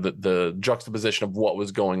from the juxtaposition of what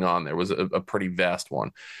was going on there was a pretty vast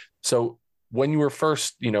one. So, when you were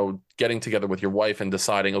first, getting together with your wife and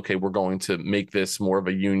deciding, okay, we're going to make this more of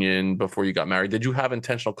a union before you got married, did you have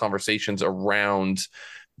intentional conversations around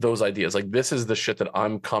those ideas? Like, this is the shit that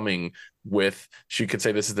I'm coming with. She could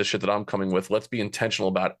say, this is the shit that I'm coming with. Let's be intentional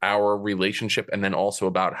about our relationship, and then also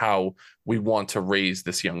about how we want to raise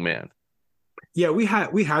this young man. Yeah, we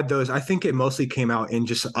had those. I think it mostly came out in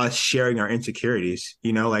just us sharing our insecurities.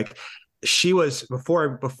 Like she was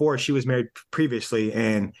before she was married previously,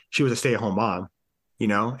 and she was a stay-at-home mom,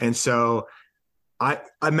 and so I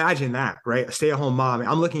imagine that, right? A stay-at-home mom.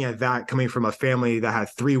 I'm looking at that coming from a family that had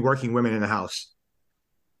 3 working women in the house.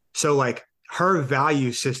 So like her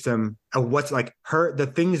value system of what's like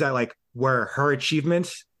the things that like were her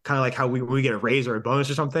achievements, kind of like how we get a raise or a bonus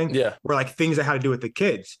or something, were like things that had to do with the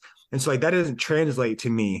kids. And so like that doesn't translate to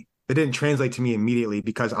me. It didn't translate to me immediately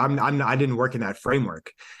because I didn't work in that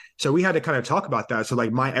framework. So we had to kind of talk about that. So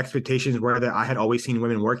like my expectations were that I had always seen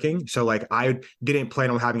women working. So like I didn't plan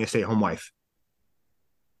on having a stay-at-home wife.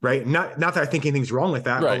 Right. Not that I think anything's wrong with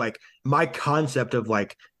that, but like my concept of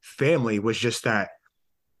like family was just that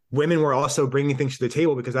women were also bringing things to the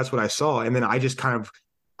table because that's what I saw. And then I just kind of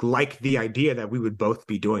liked the idea that we would both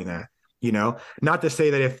be doing that, not to say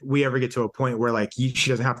that if we ever get to a point where like she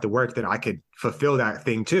doesn't have to work, then I could fulfill that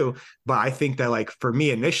thing too. But I think that like for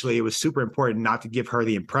me initially, it was super important not to give her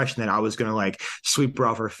the impression that I was going to like sweep her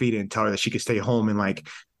off her feet and tell her that she could stay home and like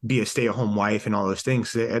be a stay-at-home wife and all those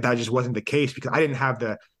things. That just wasn't the case because I didn't have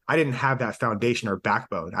that foundation or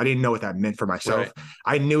backbone. I didn't know what that meant for myself. Right.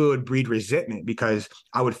 I knew it would breed resentment because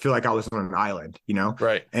I would feel like I was on an island,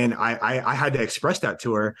 Right. And I had to express that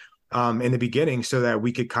to her in the beginning so that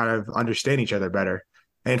we could kind of understand each other better.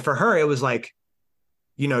 And for her, it was like,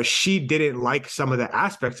 she didn't like some of the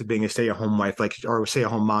aspects of being a stay-at-home wife, like, or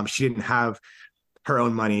stay-at-home mom. She didn't have her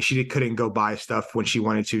own money. She couldn't go buy stuff when she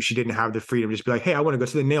wanted to. She didn't have the freedom to just be like, hey, I want to go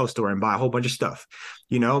to the nail store and buy a whole bunch of stuff.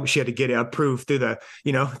 She had to get it approved through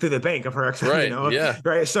the bank of her ex. Right. Yeah.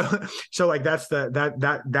 Right. So like that's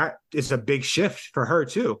that is a big shift for her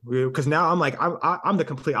too. Because now I'm like, I'm the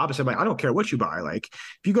complete opposite. I'm like, I don't care what you buy. Like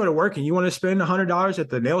if you go to work and you want to spend $100 at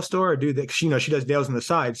the nail store or do that, she does nails on the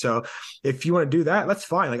side. So if you want to do that, that's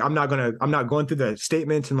fine. Like I'm not going through the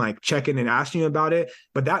statements and like checking and asking you about it.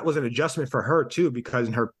 But that was an adjustment for her too, because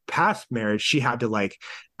in her past marriage, she had to like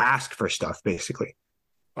ask for stuff basically.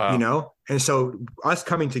 Wow. And so us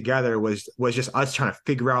coming together was just us trying to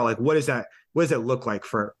figure out like, what does that look like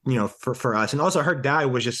for us? And also her dad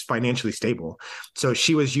was just financially stable. So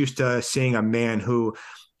she was used to seeing a man who,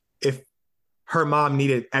 if her mom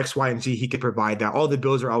needed X, Y, and Z, he could provide that. All the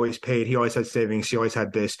bills are always paid. He always had savings. She always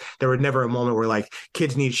had this. There was never a moment where like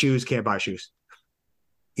kids need shoes, can't buy shoes,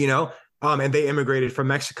 and they immigrated from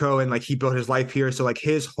Mexico and like he built his life here. So like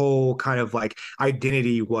his whole kind of like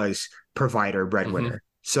identity was provider, breadwinner. Mm-hmm.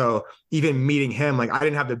 So even meeting him, like I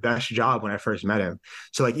didn't have the best job when I first met him.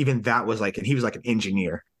 So like even that was like, and he was like an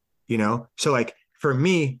engineer, So like for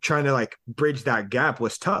me, trying to like bridge that gap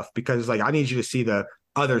was tough because like I need you to see the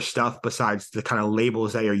other stuff besides the kind of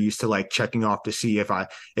labels that you're used to like checking off to see if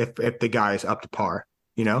the guy is up to par.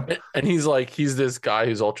 And he's this guy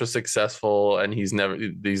who's ultra successful and he's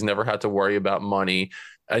never had to worry about money.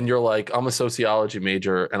 And you're like, I'm a sociology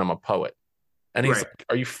major and I'm a poet. And he's like,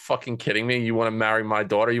 are you fucking kidding me? You want to marry my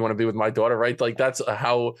daughter? You want to be with my daughter, right? Like that's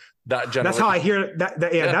how that generation. That's how I hear that.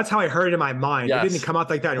 That's how I heard it in my mind. Yes. It didn't come out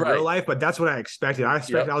like that in real life, but that's what I expected. I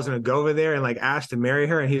expected I was going to go over there and like ask to marry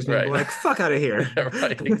her, and he's going to be like, "Fuck out of here."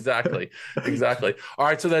 Right? Exactly. All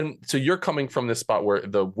right. So you're coming from this spot where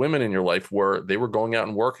the women in your life they were going out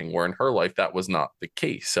and working, where in her life that was not the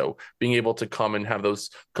case. So being able to come and have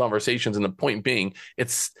those conversations, and the point being,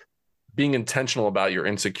 it's being intentional about your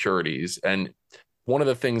insecurities. And one of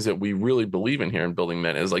the things that we really believe in here in Building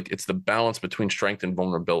Men is like, it's the balance between strength and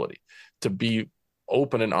vulnerability, to be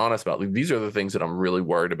open and honest about. Like, these are the things that I'm really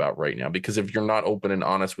worried about right now, because if you're not open and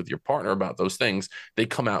honest with your partner about those things, they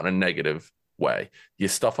come out in a negative way. You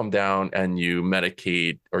stuff them down and you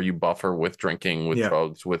medicate or you buffer with drinking, with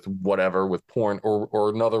drugs, with whatever, with porn or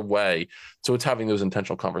another way. So it's having those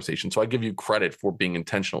intentional conversations. So I give you credit for being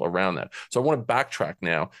intentional around that. So I want to backtrack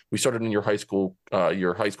now. We started in your high school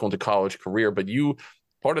into college career, but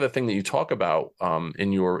part of the thing that you talk about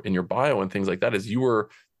in your bio and things like that is you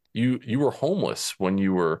were homeless when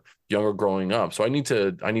you were younger growing up. So I need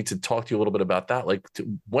to talk to you a little bit about that. Like,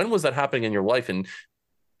 when was that happening in your life? And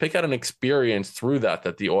pick out an experience through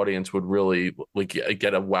that the audience would really like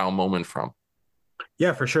get a wow moment from.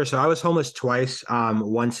 Yeah, for sure. So I was homeless twice,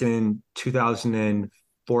 once in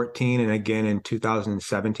 2014 and again in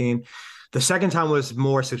 2017. The second time was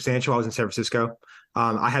more substantial. I was in San Francisco.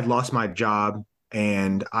 I had lost my job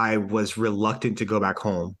and I was reluctant to go back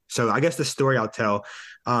home. So I guess the story I'll tell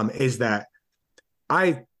is that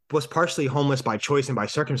I was partially homeless by choice and by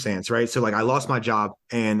circumstance, right? So like I lost my job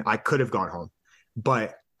and I could have gone home,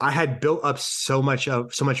 but I had built up so much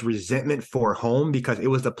resentment for home because it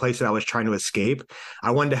was the place that I was trying to escape. I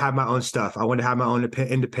wanted to have my own stuff. I wanted to have my own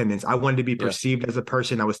independence. I wanted to be Yeah. perceived as a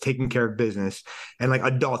person that was taking care of business and like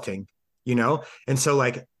adulting, you know? And so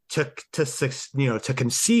like to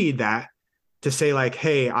concede that, to say like,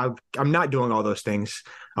 hey, I'm not doing all those things.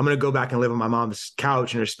 I'm gonna go back and live on my mom's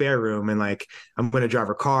couch in her spare room, and like I'm gonna drive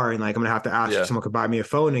her car, and like I'm gonna have to ask if Yeah. someone could buy me a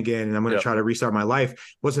phone again, and I'm gonna Yep. try to restart my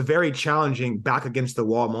life. Was a very challenging back against the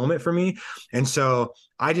wall moment for me, and so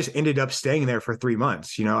I just ended up staying there for 3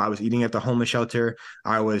 months. You know, I was eating at the homeless shelter,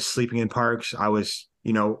 I was sleeping in parks, I was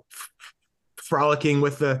frolicking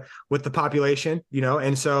with the population,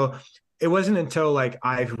 and so it wasn't until like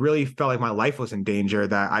I really felt like my life was in danger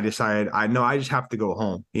that I decided I know I just have to go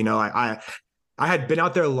home. I had been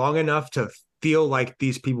out there long enough to feel like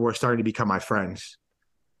these people were starting to become my friends,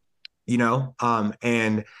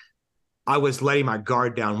 and I was letting my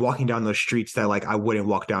guard down, walking down those streets that like I wouldn't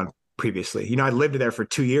walk down previously. I lived there for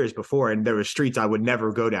 2 years before, and there were streets I would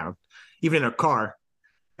never go down, even in a car.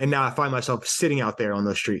 And now I find myself sitting out there on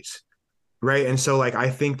those streets, right? And so like I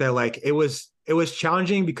think that like it was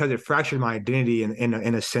challenging because it fractured my identity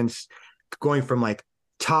in a sense, going from like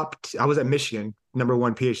I was at Michigan,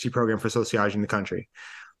 #1 PhD program for sociology in the country.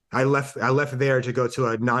 I left there to go to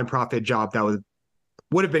a nonprofit job that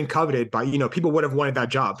would have been coveted by, people would have wanted that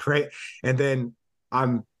job, right? And then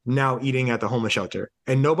I'm now eating at the homeless shelter,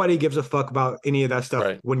 and nobody gives a fuck about any of that stuff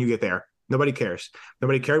Right. when you get there. Nobody cares.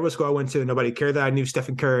 Nobody cared what school I went to. Nobody cared that I knew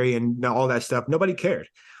Stephen Curry and all that stuff. Nobody cared,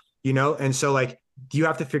 And so like you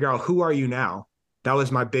have to figure out, who are you now? That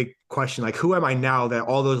was my big question. Like, who am I now that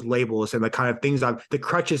all those labels and the kind of things the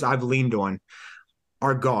crutches I've leaned on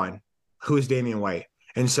are gone? Who is Damian White?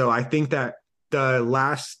 And so I think that the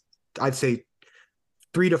last, I'd say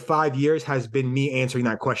 3 to 5 years has been me answering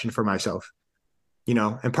that question for myself.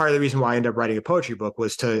 And part of the reason why I ended up writing a poetry book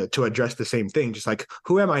was to address the same thing. Just like,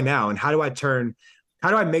 who am I now? And how do I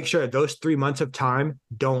make sure that those 3 months of time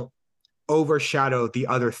don't overshadow the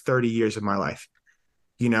other 30 years of my life?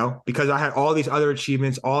 Because I had all these other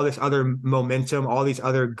achievements, all this other momentum, all these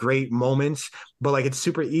other great moments, but like, it's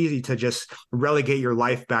super easy to just relegate your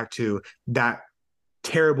life back to that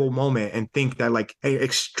terrible moment and think that like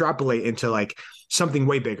extrapolate into like something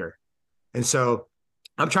way bigger. And so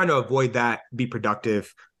I'm trying to avoid that, be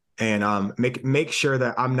productive, and make sure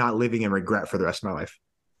that I'm not living in regret for the rest of my life.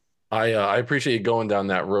 I appreciate you going down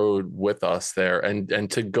that road with us there, and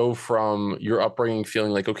to go from your upbringing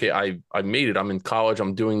feeling like, okay, I made it, I'm in college,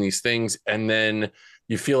 I'm doing these things, and then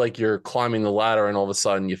you feel like you're climbing the ladder, and all of a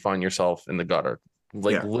sudden you find yourself in the gutter,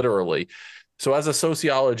 like Yeah. literally. So as a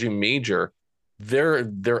sociology major,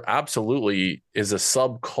 there absolutely is a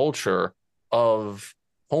subculture of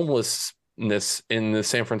homelessness in the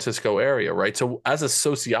San Francisco area, right? So as a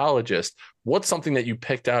sociologist, what's something that you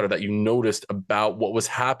picked out or that you noticed about what was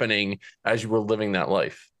happening as you were living that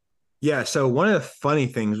life? Yeah. So one of the funny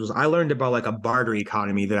things was I learned about like a barter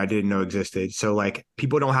economy that I didn't know existed. So like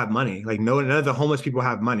people don't have money. Like none of the homeless people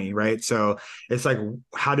have money, right? So it's like,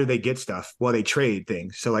 how do they get stuff? Well, they trade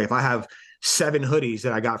things. So like if I have 7 hoodies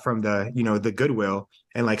that I got from the Goodwill,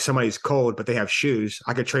 and like somebody's cold, but they have shoes,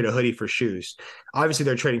 I could trade a hoodie for shoes. Obviously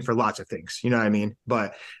they're trading for lots of things, you know what I mean?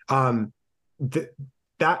 But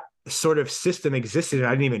that sort of system existed, and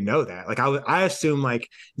I didn't even know that. Like I assume, like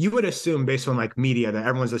you would assume based on like media, that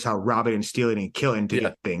everyone's just out robbing and stealing and killing to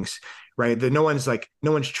get things, right? That no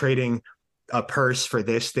one's trading a purse for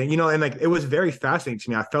this thing, and like it was very fascinating to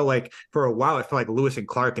me. I felt like for a while, I felt like Lewis and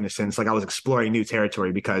Clark in a sense, like I was exploring new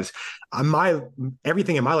territory because my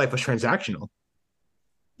everything in my life was transactional.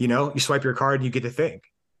 You swipe your card and you get the thing.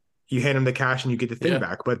 You hand them the cash and you get the thing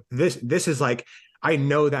back. But this is like, I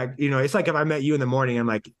know that, it's like if I met you in the morning, I'm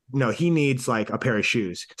like, no, he needs like a pair of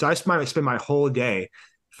shoes. So I might spend my whole day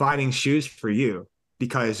finding shoes for you,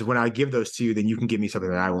 because when I give those to you, then you can give me something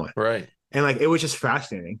that I want. Right. And like, it was just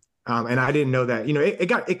fascinating. And I didn't know that,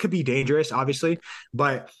 it could be dangerous, obviously,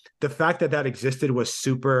 but the fact that that existed was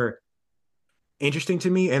super interesting to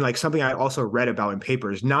me, and like something I also read about in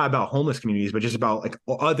papers, not about homeless communities, but just about like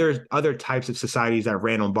other types of societies that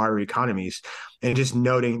ran on barter economies, and just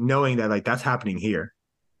knowing that like that's happening here.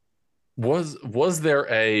 Was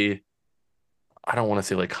there I don't want to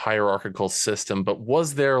say like hierarchical system, but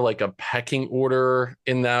was there like a pecking order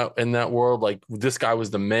in that world? Like this guy was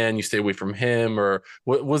the man, you stay away from him, or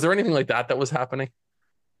was there anything like that was happening?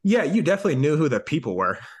 Yeah, you definitely knew who the people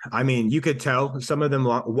were. I mean, you could tell some of them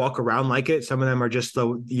walk around like it. Some of them are just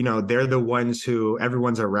they're the ones who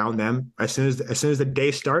everyone's around them. As soon as the day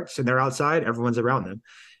starts and they're outside, everyone's around them.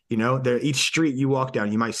 They're each street you walk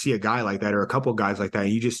down, you might see a guy like that or a couple guys like that.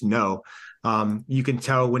 And you just know. You can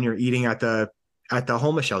tell when you're eating at the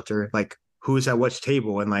homeless shelter, like who's at which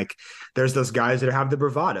table, and like there's those guys that have the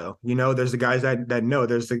bravado. There's the guys that know.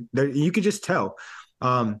 You could just tell.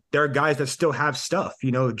 There are guys that still have stuff,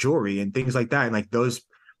 jewelry and things like that, and like those,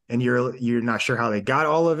 and you're not sure how they got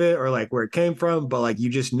all of it or like where it came from, but like you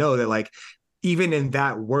just know that like even in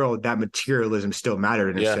that world, that materialism still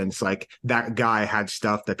mattered in a sense. Like that guy had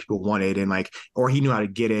stuff that people wanted, and like, or he knew how to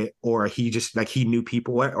get it, or he just like he knew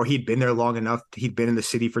people, or he'd been there long enough. He'd been in the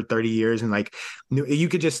city for 30 years, and like you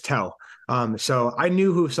could just tell. So I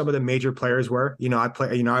knew who some of the major players were.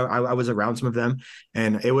 I was around some of them,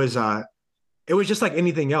 and it was just like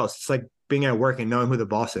anything else. It's like being at work and knowing who the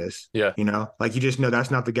boss is. Yeah. Like you just know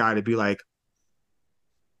that's not the guy to be like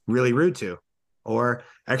really rude to or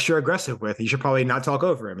extra aggressive with. You should probably not talk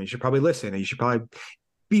over him. You should probably listen. And you should probably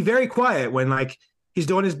be very quiet when like he's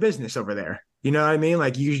doing his business over there. You know what I mean?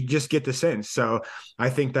 Like you just get the sense. So I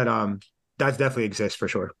think that that definitely exists for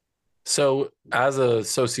sure. So as a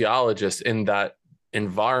sociologist in that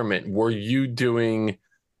environment, were you doing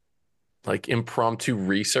like impromptu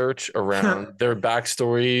research around their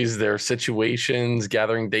backstories, their situations,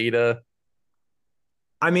 gathering data?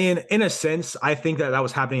 I mean, in a sense, I think that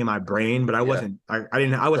was happening in my brain, but I wasn't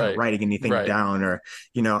writing anything down, or,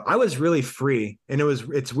 I was really free. And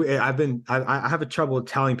it's weird. I have a trouble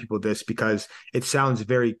telling people this because it sounds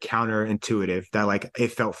very counterintuitive that like it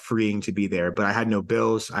felt freeing to be there, but I had no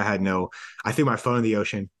bills. I threw my phone in the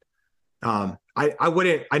ocean.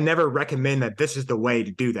 I never recommend that this is the way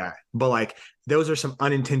to do that, but like those are some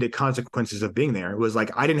unintended consequences of being there. It was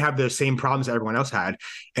like I didn't have the same problems that everyone else had,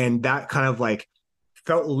 and that kind of like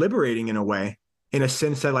felt liberating in a way, in a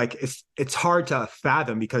sense that like it's hard to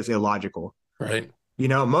fathom because illogical. Right.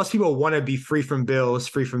 Most people want to be free from bills,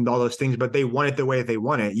 free from all those things, but they want it the way they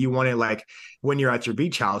want it. You want it like when you're at your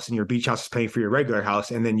beach house and your beach house is paying for your regular house,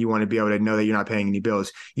 and then you want to be able to know that you're not paying any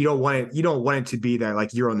bills. You don't want it to be that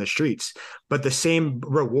like you're on the streets, but the same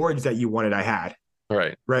rewards that you wanted, I had.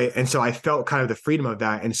 Right. Right. And so I felt kind of the freedom of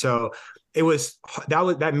that. And so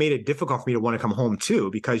that made it difficult for me to want to come home too,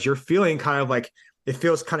 because you're feeling kind of like, it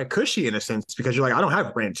feels kind of cushy in a sense because you're like, I don't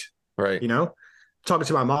have rent. Right. Talking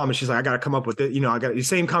to my mom and she's like, I got to come up with it. I got the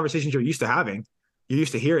same conversations you're used to having, you're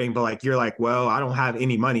used to hearing, but like, you're like, well, I don't have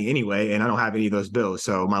any money anyway. And I don't have any of those bills.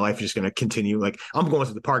 So my life is just going to continue. Like I'm going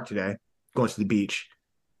to the park today, going to the beach.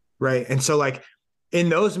 Right. And so like in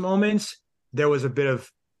those moments, there was a bit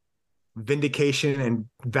of vindication and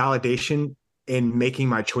validation in making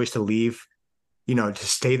my choice to leave, to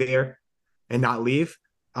stay there and not leave.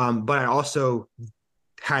 But I also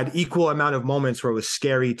had equal amount of moments where it was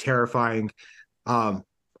scary, terrifying,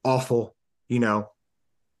 awful,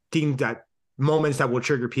 things that moments that will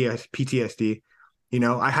trigger PTSD.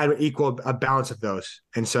 I had a balance of those.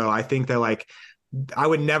 And so I think that like, I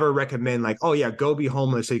would never recommend like, oh yeah, go be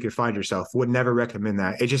homeless so you can find yourself. Would never recommend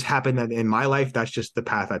that. It just happened that in my life, that's just the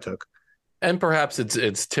path I took. And perhaps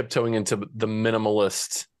it's tiptoeing into the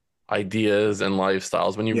minimalist ideas and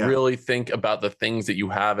lifestyles when you really think about the things that you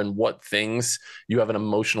have and what things you have an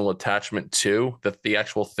emotional attachment to, the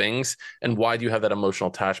actual things, and why do you have that emotional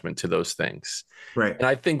attachment to those things. Right. And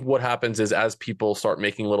I think what happens is as people start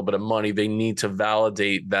making a little bit of money, they need to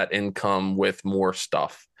validate that income with more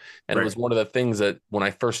stuff. And It was one of the things that when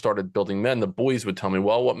I first started building men, the boys would tell me,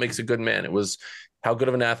 well, what makes a good man? It was how good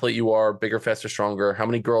of an athlete you are, bigger, faster, stronger, how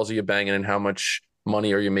many girls are you banging, and how much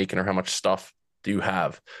money are you making, or how much stuff do you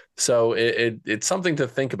have? So it's something to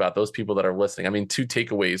think about, those people that are listening. I mean, two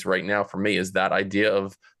takeaways right now for me is that idea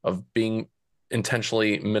of being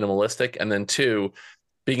intentionally minimalistic, and then two,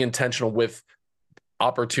 being intentional with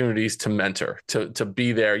opportunities to mentor, to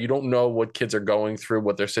be there. You don't know what kids are going through,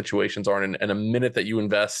 what their situations are, and a minute that you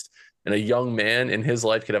invest in a young man in his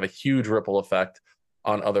life could have a huge ripple effect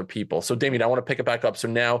on other people. So Damien, I want to pick it back up. So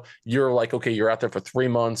now you're like, okay, you're out there for 3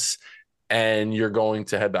 months and you're going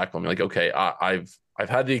to head back home. You're like, okay, I've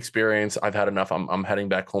had the experience. I've had enough. I'm heading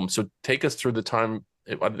back home. So take us through the time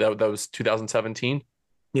that was 2017.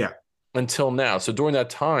 Yeah. Until now. So during that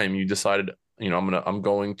time, you decided, I'm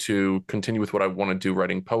going to continue with what I want to do,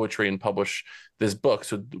 writing poetry and publish this book.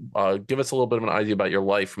 So give us a little bit of an idea about your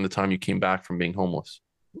life from the time you came back from being homeless.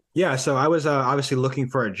 Yeah, so I was obviously looking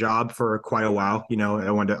for a job for quite a while.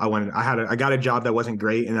 I got a job that wasn't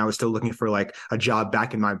great, and I was still looking for like a job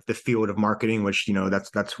back in the field of marketing, which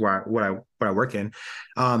that's where what I work in.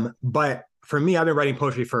 But for me, I've been writing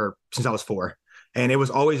poetry since I was 4. And it was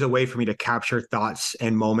always a way for me to capture thoughts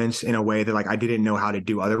and moments in a way that like I didn't know how to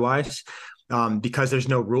do otherwise. Because there's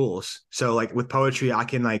no rules. So like with poetry, I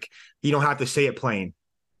can like, you don't have to say it plain,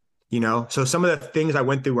 So some of the things I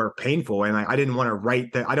went through were painful, and I didn't want to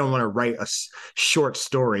write that. I don't want to write a short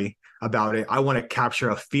story about it. I want to capture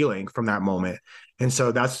a feeling from that moment. And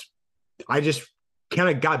so I just kind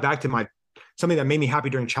of got back to something that made me happy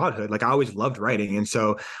during childhood. Like I always loved writing. And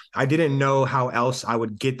so I didn't know how else I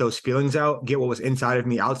would get those feelings out, get what was inside of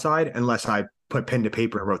me outside, unless I put pen to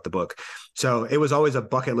paper and wrote the book. So it was always a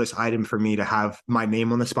bucket list item for me to have my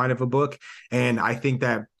name on the spine of a book. And I think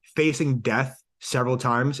that facing death several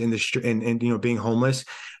times in the street and being homeless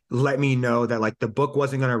let me know that like the book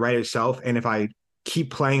wasn't going to write itself. And if I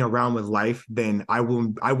keep playing around with life, then I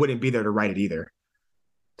wouldn't be there to write it either.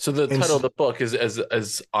 So the title of the book is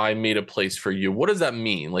as I Made a Place for You. What does that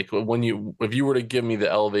mean? Like if you were to give me the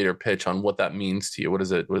elevator pitch on what that means to you, what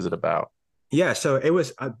is it about? Yeah, so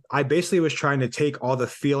I basically was trying to take all the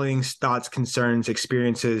feelings, thoughts, concerns,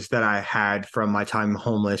 experiences that I had from my time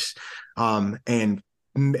homeless, and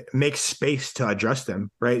make space to address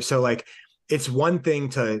them, right? So like, it's one thing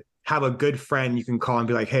to have a good friend you can call and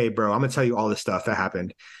be like, hey, bro, I'm gonna tell you all this stuff that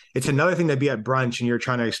happened. It's another thing to be at brunch and you're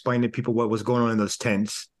trying to explain to people what was going on in those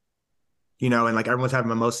tents, and like everyone's having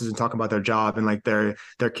mimosas and talking about their job and like their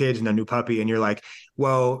kids and their new puppy. And you're like,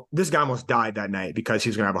 well, this guy almost died that night because he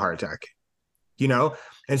was gonna have a heart attack.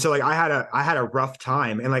 And so like I had a rough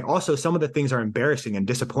time, and like also some of the things are embarrassing and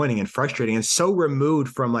disappointing and frustrating and so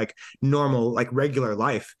removed from like normal, like regular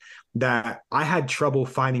life that I had trouble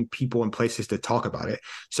finding people and places to talk about it.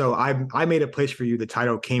 So I Made a Place for You. The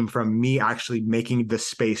title came from me actually making the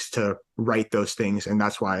space to write those things. And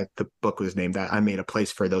that's why the book was named that. I made a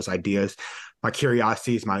place for those ideas, my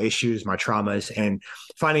curiosities, my issues, my traumas, and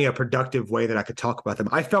finding a productive way that I could talk about them.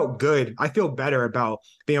 I felt good. I feel better about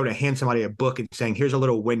being able to hand somebody a book and saying, here's a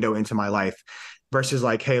little window into my life, versus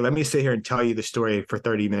like, hey, let me sit here and tell you the story for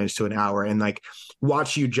 30 minutes to an hour and like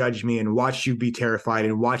watch you judge me and watch you be terrified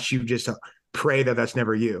and watch you just pray that that's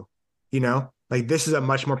never you, like this is a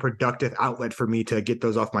much more productive outlet for me to get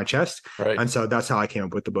those off my chest. Right. And so that's how I came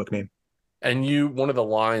up with the book name. And one of the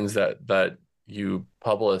lines that you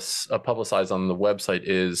publicize on the website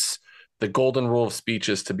is the golden rule of speech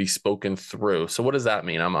is to be spoken through. So what does that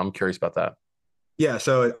mean? I'm curious about that. Yeah,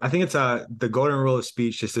 so I think it's the golden rule of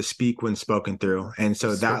speech is to speak when spoken through. And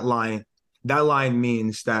so that line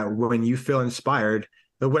means that when you feel inspired,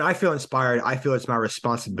 but when I feel inspired, I feel it's my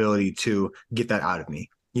responsibility to get that out of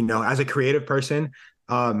me. As a creative person,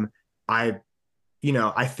 I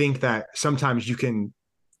think that sometimes you can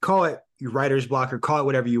call it your writer's block or call it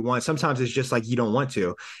whatever you want. Sometimes it's just like you don't want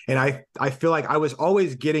to. And I feel like I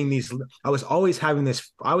always had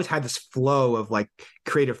this flow of like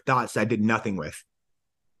creative thoughts that I did nothing with,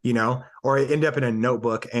 or it ended up in a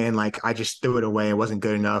notebook and like I just threw it away. It wasn't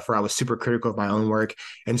good enough, or I was super critical of my own work.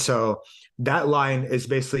 And so that line is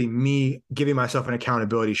basically me giving myself an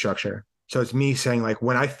accountability structure. So it's me saying like,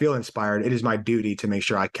 when I feel inspired, it is my duty to make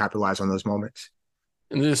sure I capitalize on those moments.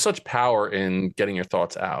 And there's such power in getting your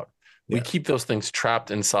thoughts out. We keep those things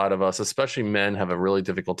trapped inside of us, especially men have a really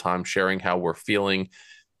difficult time sharing how we're feeling.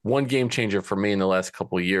 One game changer for me in the last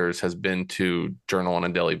couple of years has been to journal on a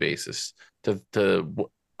daily basis.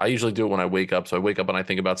 I usually do it when I wake up. So I wake up and I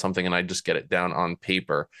think about something and I just get it down on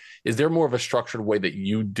paper. Is there more of a structured way that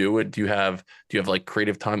you do it? Do you have like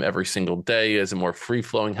creative time every single day? Is it more free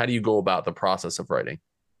flowing? How do you go about the process of writing?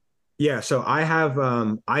 Yeah, so I have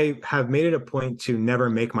made it a point to never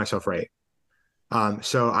make myself write.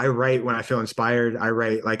 So I write when I feel inspired. I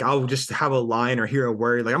write, like, I'll just have a line or hear a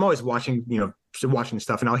word. Like I'm always watching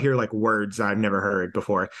stuff and I'll hear like words I've never heard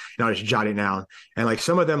before and I'll just jot it down. And like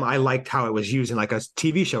some of them, I liked how it was used in like a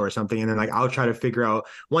TV show or something. And then like, I'll try to figure out,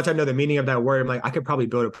 once I know the meaning of that word, I'm like, I could probably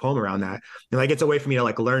build a poem around that. And like, it's a way for me to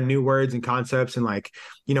like learn new words and concepts and like,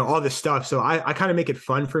 all this stuff. So I kind of make it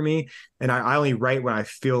fun for me. And I only write when I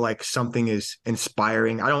feel like something is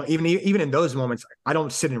inspiring. I don't even in those moments, I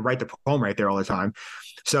don't sit and write the poem right there all the time.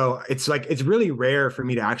 So it's like, it's really rare for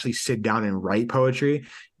me to actually sit down and write poetry.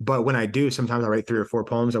 But when I do, sometimes I write 3 or 4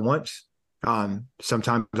 poems at once.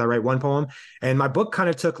 Sometimes I write one poem, and my book kind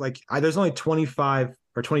of took there's only 25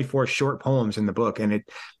 or 24 short poems in the book. And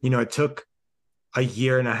it took a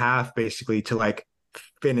year and a half basically to like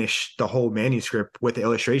finish the whole manuscript with the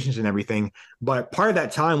illustrations and everything. But part of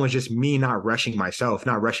that time was just me not rushing myself,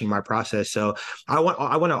 not rushing my process. So I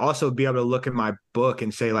want to also be able to look at my book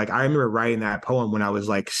and say, like, I remember writing that poem when I was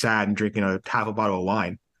like sad and drinking half a bottle of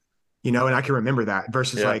wine, and I can remember that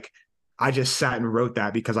versus like, I just sat and wrote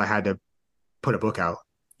that because I had to put a book out,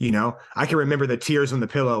 You know, I can remember the tears on the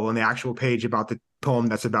pillow on the actual page about the poem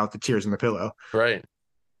that's about the tears on the pillow. Right.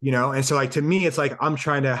 You know, and so like to me, it's like I'm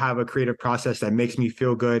trying to have a creative process that makes me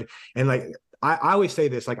feel good. And like I always say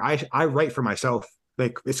this, like I write for myself,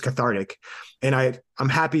 like it's cathartic. And I'm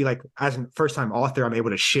happy, like as a first time author, I'm able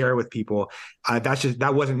to share with people.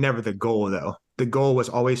 That wasn't never the goal though. The goal was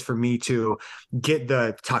always for me to get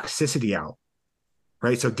the toxicity out,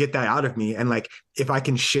 right? So get that out of me. And like, if I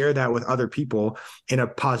can share that with other people in a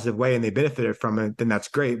positive way and they benefited from it, then that's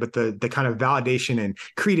great. But the kind of validation and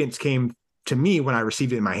credence came to me when I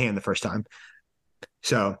received it in my hand the first time.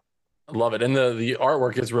 So I love it. And the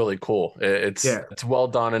artwork is really cool. It's yeah, it's well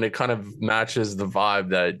done, and it kind of matches the vibe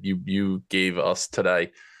that you gave us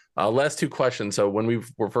today. Last two questions. So when we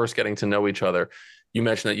were first getting to know each other, you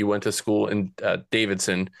mentioned that you went to school in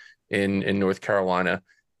Davidson in North Carolina.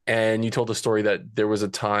 And you told a story that there was a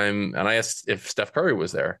time, and I asked if Steph Curry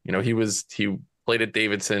was there. You know, he played at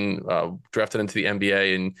Davidson, drafted into the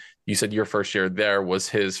NBA, and you said your first year there was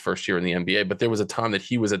his first year in the NBA. But there was a time that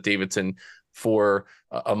he was at Davidson for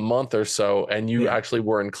a month or so, and you actually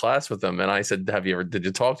were in class with him. And I said, did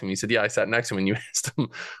you talk to him? He said, yeah, I sat next to him, and you asked him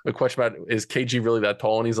a question about, is KG really that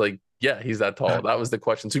tall? And he's like, yeah, he's that tall. That was the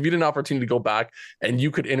question. So if you had an opportunity to go back and you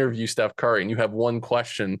could interview Steph Curry and you have one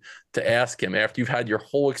question to ask him after you've had your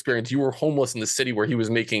whole experience, you were homeless in the city where he was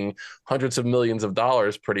making hundreds of millions of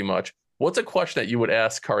dollars pretty much. What's a question that you would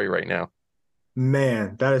ask Curry right now?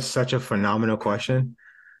 man, that is such a phenomenal question.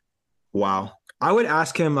 Wow. I would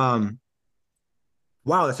ask him,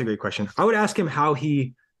 wow, that's a great question. I would ask him how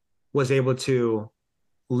he was able to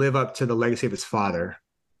live up to the legacy of his father,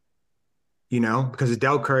 you know, because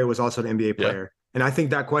Del Curry was also an NBA player. And I think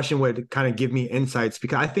that question would kind of give me insights,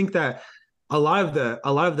 because I think that a lot of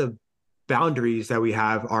the boundaries that we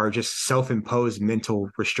have are just self-imposed mental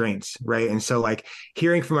restraints, right? And so like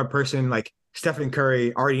hearing from a person like Stephen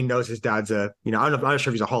Curry already knows his dad's I'm not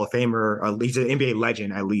sure if he's a Hall of Famer or he's an NBA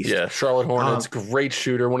legend at least. Yeah, Charlotte Hornets, great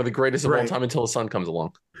shooter, one of the greatest of all time until his son comes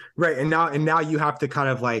along. Right. And now you have to kind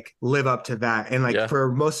of like live up to that. And like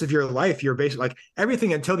for most of your life, you're basically like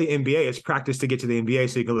everything until the NBA is practice to get to the NBA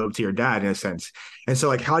so you can live up to your dad in a sense. And so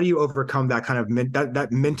like how do you overcome that kind of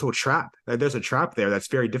that mental trap? There's a trap there that's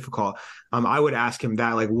very difficult. I would ask him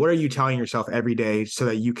that, like, what are you telling yourself every day so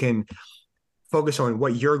that you can focus on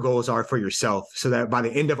what your goals are for yourself, so that by the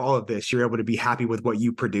end of all of this, you're able to be happy with what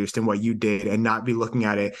you produced and what you did, and not be looking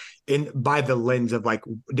at it by the lens of like,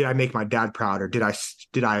 did I make my dad proud, or did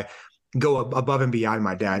I go above and beyond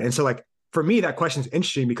my dad? And so like, for me, that question is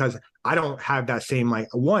interesting because I don't have that same, I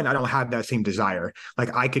don't have that same desire.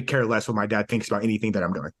 Like I could care less what my dad thinks about anything that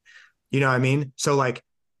I'm doing. You know what I mean? So like,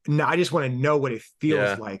 no, I just want to know what it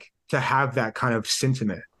feels like to have that kind of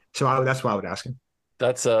sentiment. So that's why I would ask him.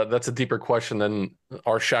 That's a deeper question than,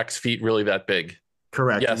 are Shaq's feet really that big?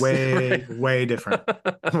 Correct. Yes. Way different.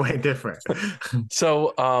 Way different.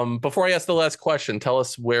 So before I ask the last question, tell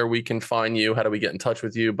us where we can find you. How do we get in touch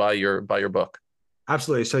with you? Buy your book?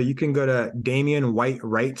 Absolutely. So you can go to Damian White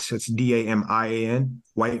Writes. It's DAMIAN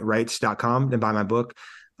whitewrites.com and buy my book.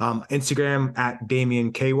 Instagram at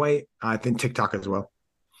Damian K White. I think TikTok as well.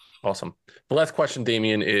 Awesome. The last question,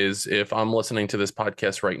 Damian, is if I'm listening to this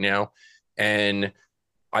podcast right now and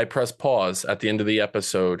I press pause at the end of the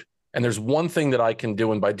episode, and there's one thing that I can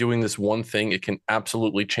do, and by doing this one thing, it can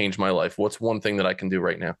absolutely change my life. What's one thing that I can do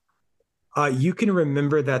right now? You can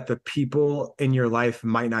remember that the people in your life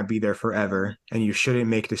might not be there forever, and you shouldn't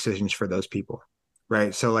make decisions for those people,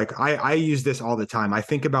 right? So like I use this all the time. I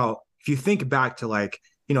think about, if you think back to like,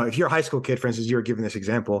 if you're a high school kid, for instance, you were given this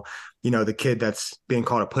example, the kid that's being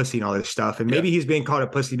called a pussy and all this stuff. And maybe he's being called a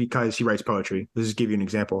pussy because he writes poetry. Let's just give you an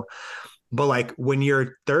example. But like when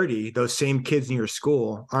you're 30, those same kids in your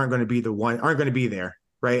school aren't going to be there.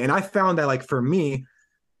 Right. And I found that like for me,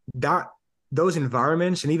 that those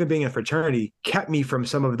environments and even being in a fraternity kept me from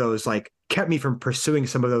pursuing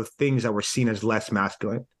some of those things that were seen as less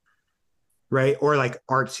masculine. Right. Or like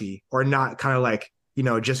artsy, or not kind of like,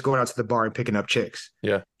 just going out to the bar and picking up chicks.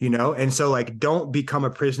 Yeah. And so like, don't become a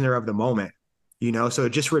prisoner of the moment, so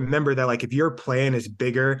just remember that like, if your plan is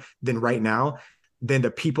bigger than right now, then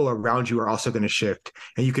the people around you are also going to shift.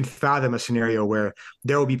 And you can fathom a scenario where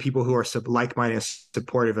there will be people who are like-minded and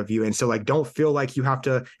supportive of you. And so like, don't feel like you have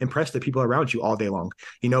to impress the people around you all day long.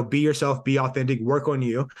 Be yourself, be authentic, work on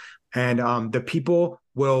you. And the people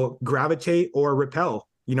will gravitate or repel,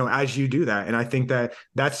 as you do that. And I think that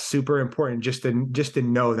that's super important just to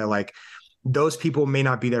know that like, those people may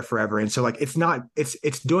not be there forever. And so like,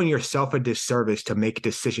 it's doing yourself a disservice to make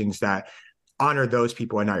decisions that honor those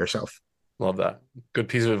people and not yourself. Love that. Good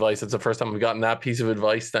piece of advice. It's the first time we've gotten that piece of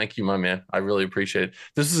advice. Thank you, my man. I really appreciate it.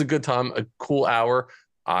 This is a good time, a cool hour.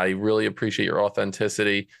 I really appreciate your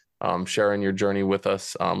authenticity, sharing your journey with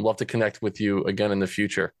us. Love to connect with you again in the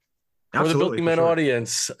future. For the Building Men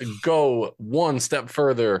audience, go one step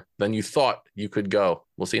further than you thought you could go.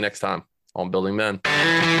 We'll see you next time on Building Men.